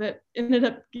that ended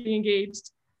up getting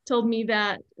engaged told me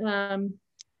that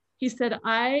he said,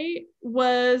 they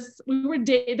were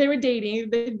dating.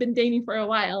 They'd been dating for a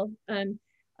while, and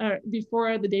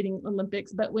before the dating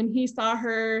Olympics. But when he saw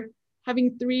her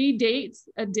having 3 dates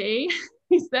a day,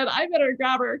 he said, I better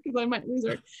grab her because I might lose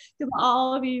her, because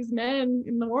all of these men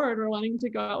in the ward were wanting to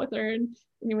go out with her. And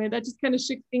anyway, that just kind of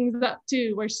shook things up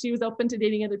too, where she was open to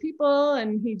dating other people,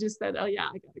 and he just said, oh yeah,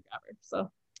 I gotta grab her.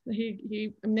 So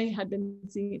they had been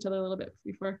seeing each other a little bit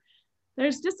before.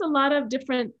 There's just a lot of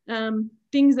different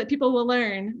things that people will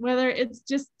learn, whether it's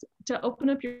just to open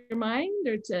up your mind,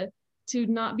 or to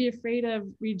not be afraid of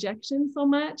rejection so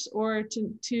much, or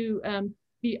to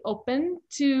be open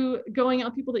to going out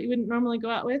with people that you wouldn't normally go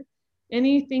out with.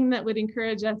 Anything that would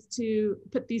encourage us to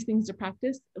put these things to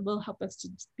practice will help us to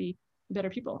just be better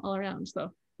people all around.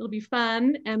 So it'll be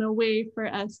fun and a way for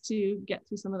us to get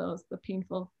through some of the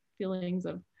painful feelings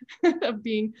of of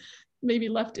being maybe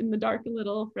left in the dark a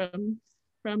little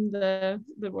from the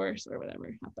divorce or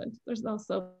whatever happened. There's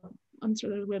also, I'm sure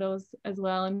there's widows as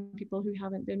well, and people who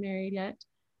haven't been married yet.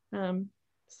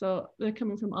 So they're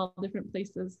coming from all different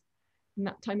places in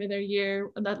that time of their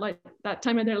year, that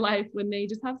time of their life when they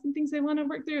just have some things they want to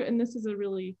work through. And this is a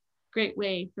really great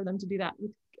way for them to do that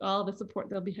with all the support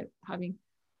they'll be having.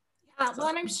 Yeah, well,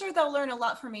 and I'm sure they'll learn a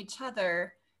lot from each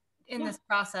other in this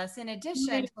process, in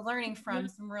addition to learning from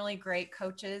some really great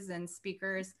coaches and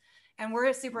speakers. And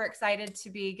we're super excited to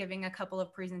be giving a couple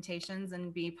of presentations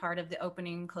and be part of the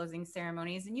opening and closing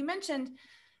ceremonies. And you mentioned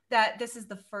that this is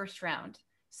the first round.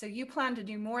 So you plan to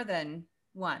do more than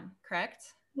one, correct?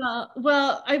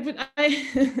 Well, I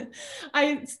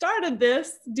started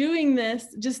doing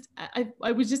this,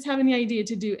 I was just having the idea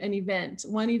to do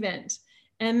one event.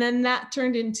 And then that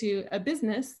turned into a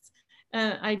business.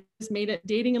 I just made it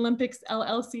Dating Olympics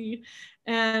LLC.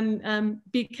 And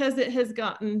because it has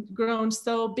grown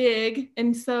so big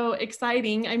and so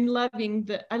exciting, I love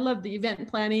the event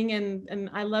planning, and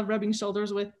I love rubbing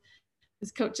shoulders with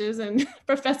coaches and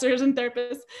professors and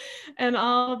therapists and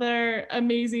all their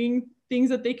amazing things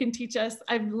that they can teach us.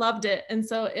 I've loved it. And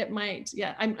so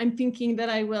I'm thinking that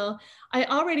I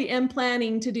already am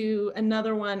planning to do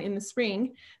another one in the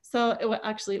spring. So it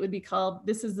would be called,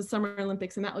 this is the Summer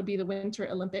Olympics, and that would be the Winter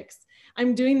Olympics.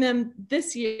 I'm doing them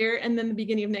this year, and then the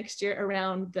beginning of next year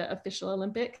around the official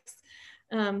Olympics.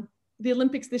 The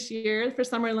Olympics this year for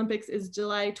Summer Olympics is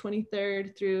July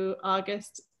 23rd through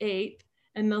August 8th.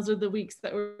 And those are the weeks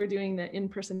that we're doing the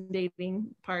in-person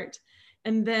dating part.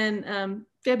 And then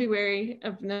February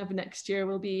of next year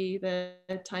will be the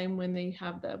time when they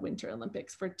have the Winter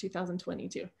Olympics for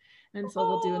 2022. And so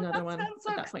we'll do another one at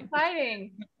so that point.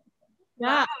 Exciting.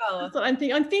 Yeah, Wow. that's what I'm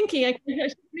thinking. I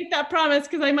should make that promise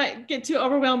because I might get too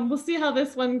overwhelmed. We'll see how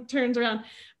this one turns around.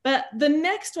 But the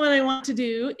next one I want to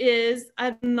do is,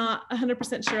 I'm not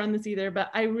 100% sure on this either,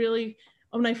 but I really,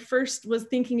 when I first was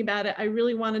thinking about it, I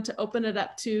really wanted to open it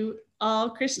up to all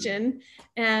Christian.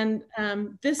 And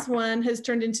this one has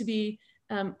turned into be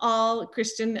all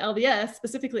Christian LDS,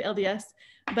 specifically LDS.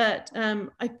 But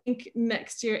I think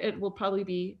next year it will probably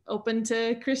be open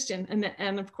to Christian,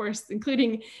 and of course,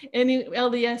 including any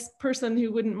LDS person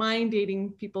who wouldn't mind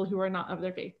dating people who are not of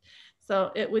their faith.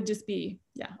 So it would just be,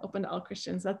 open to all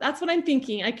Christians. That's what I'm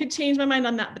thinking. I could change my mind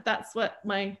on that, but that's what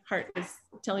my heart is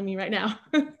telling me right now.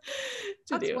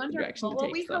 That's wonderful.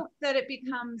 Well, we hope that it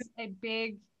becomes a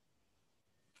big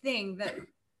thing that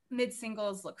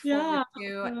mid-singles look forward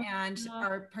to and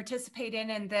are participate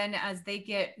in. And then as they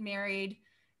get married,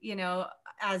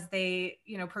 as they,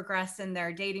 progress in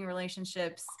their dating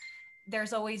relationships,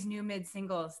 there's always new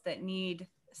mid-singles that need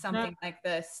something like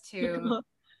this to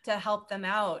help them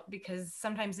out, because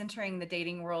sometimes entering the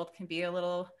dating world can be a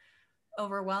little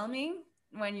overwhelming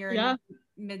when you're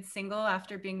mid-single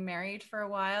after being married for a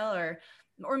while, or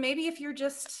maybe if you're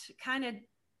just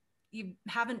you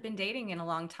haven't been dating in a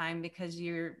long time because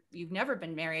you've never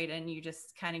been married and you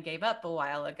just kind of gave up a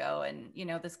while ago, and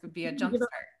this could be a jump start.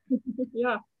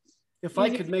 Yeah. If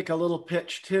I could make a little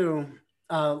pitch too,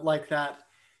 like that,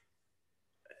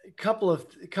 a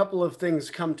couple of things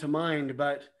come to mind,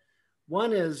 but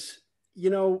one is,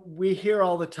 we hear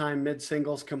all the time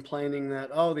mid-singles complaining that,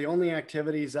 the only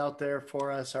activities out there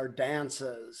for us are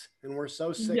dances, and we're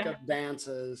so sick of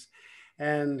dances.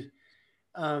 And,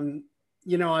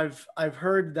 I've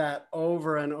heard that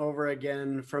over and over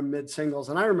again from mid-singles.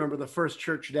 And I remember the first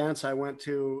church dance I went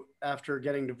to after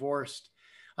getting divorced.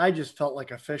 I just felt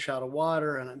like a fish out of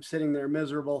water, and I'm sitting there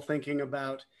miserable thinking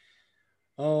about,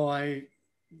 the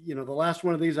last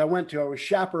one of these I went to, I was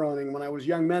chaperoning when I was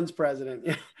Young Men's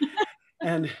president.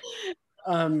 And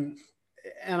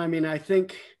I mean, I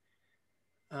think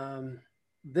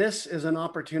this is an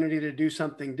opportunity to do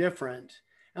something different.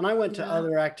 And I went to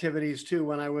other activities too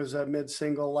when I was a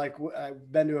mid-single, like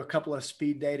I've been to a couple of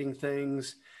speed dating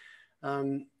things.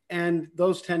 And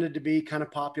those tended to be kind of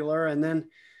popular. And then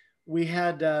we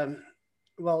had,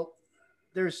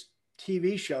 there's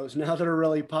TV shows now that are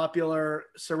really popular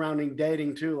surrounding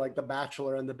dating too, like The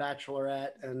Bachelor and The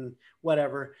Bachelorette and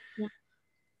whatever. Yeah.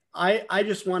 I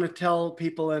just want to tell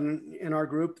people in our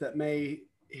group that may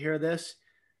hear this,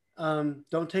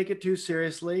 don't take it too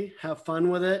seriously, have fun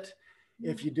with it.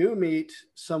 If you do meet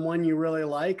someone you really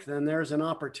like, then there's an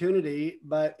opportunity,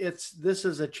 but this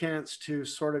is a chance to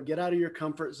sort of get out of your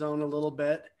comfort zone a little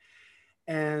bit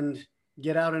and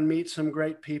get out and meet some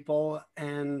great people,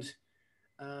 and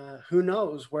who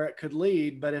knows where it could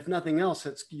lead. But if nothing else,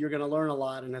 you're going to learn a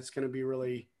lot, and it's going to be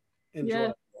really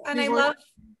enjoyable. And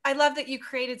I love that you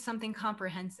created something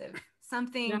comprehensive,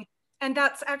 and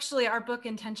that's actually our book,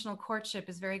 Intentional Courtship,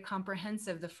 is very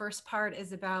comprehensive. The first part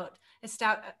is about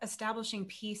establishing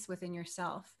peace within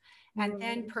yourself, and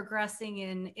then progressing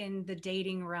in the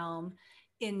dating realm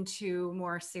into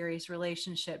more serious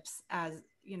relationships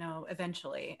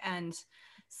eventually. And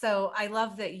so I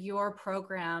love that your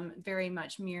program very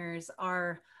much mirrors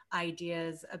our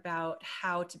ideas about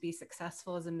how to be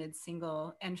successful as a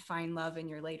mid-single and find love in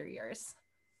your later years.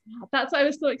 That's why I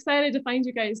was so excited to find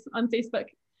you guys on Facebook.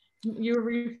 You were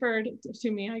referred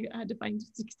to me. I had to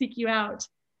seek you out.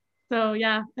 So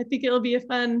yeah, I think it'll be a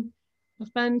fun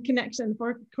connection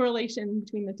for correlation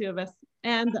between the two of us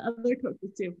and the other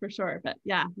coaches too, for sure. But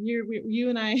yeah, you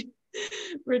and I,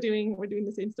 we're doing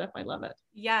the same stuff. I love it.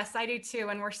 Yes, I do too.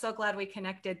 And we're so glad we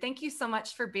connected. Thank you so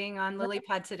much for being on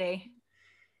LilyPod today.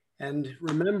 And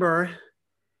remember,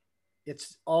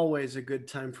 it's always a good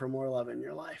time for more love in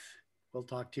your life. We'll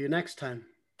talk to you next time.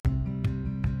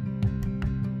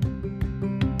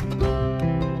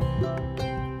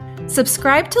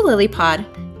 Subscribe to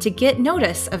LilyPod to get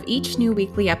notice of each new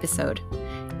weekly episode.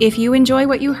 If you enjoy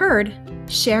what you heard,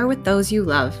 share with those you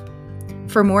love.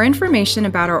 For more information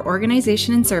about our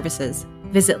organization and services,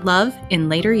 visit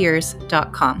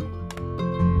loveinlateryears.com.